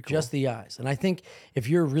 That'd be cool. Just the eyes. And I think if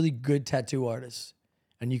you're a really good tattoo artist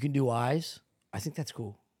and you can do eyes, I think that's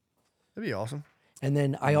cool. That'd be awesome. And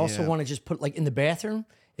then I also Yeah. want to just put like in the bathroom,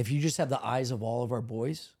 if you just have the eyes of all of our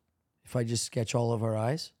boys, if I just sketch all of our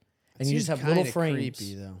eyes, and you just have little frames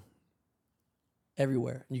creepy though.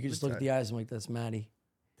 everywhere. And you can just look at Okay. the eyes and like, that's Maddie.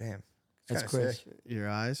 Damn. That's Kinda Chris. sick. Your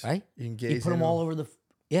eyes. Right? You can You gaze put them in all over the,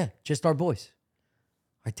 yeah, just our boys.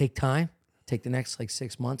 I take time, take the next like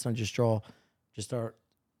 6 months and I just draw just our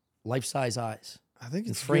life-size eyes. I think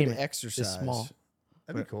and it's frame good it exercise. small.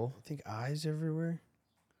 That'd be cool. I think eyes everywhere.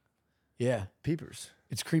 Yeah. Peepers.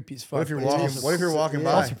 It's creepy as fuck. What if you're but it's walking? also- What if you're walking Yeah.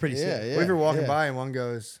 by? Also pretty Yeah, sick. yeah. What if you're walking yeah. by and one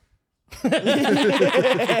goes,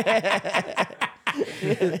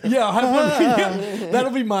 Yeah, I'll have one. Yeah,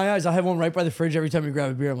 that'll be my eyes. I'll have one right by the fridge every time you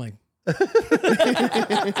grab a beer. I'm like, I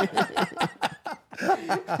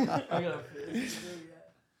gotta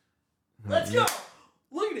Let's go.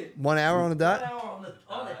 Look at it. 1 hour on the dot? hour on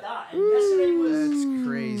the dot. And yesterday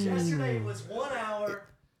That's crazy. was 1 hour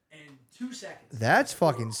and 2 seconds. That's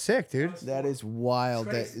fucking sick, dude. That is wild.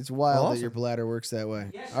 That it's wild that Awesome. your bladder works that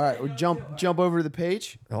way. Yes, All right, I we know, jump over to the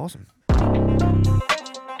page. Awesome.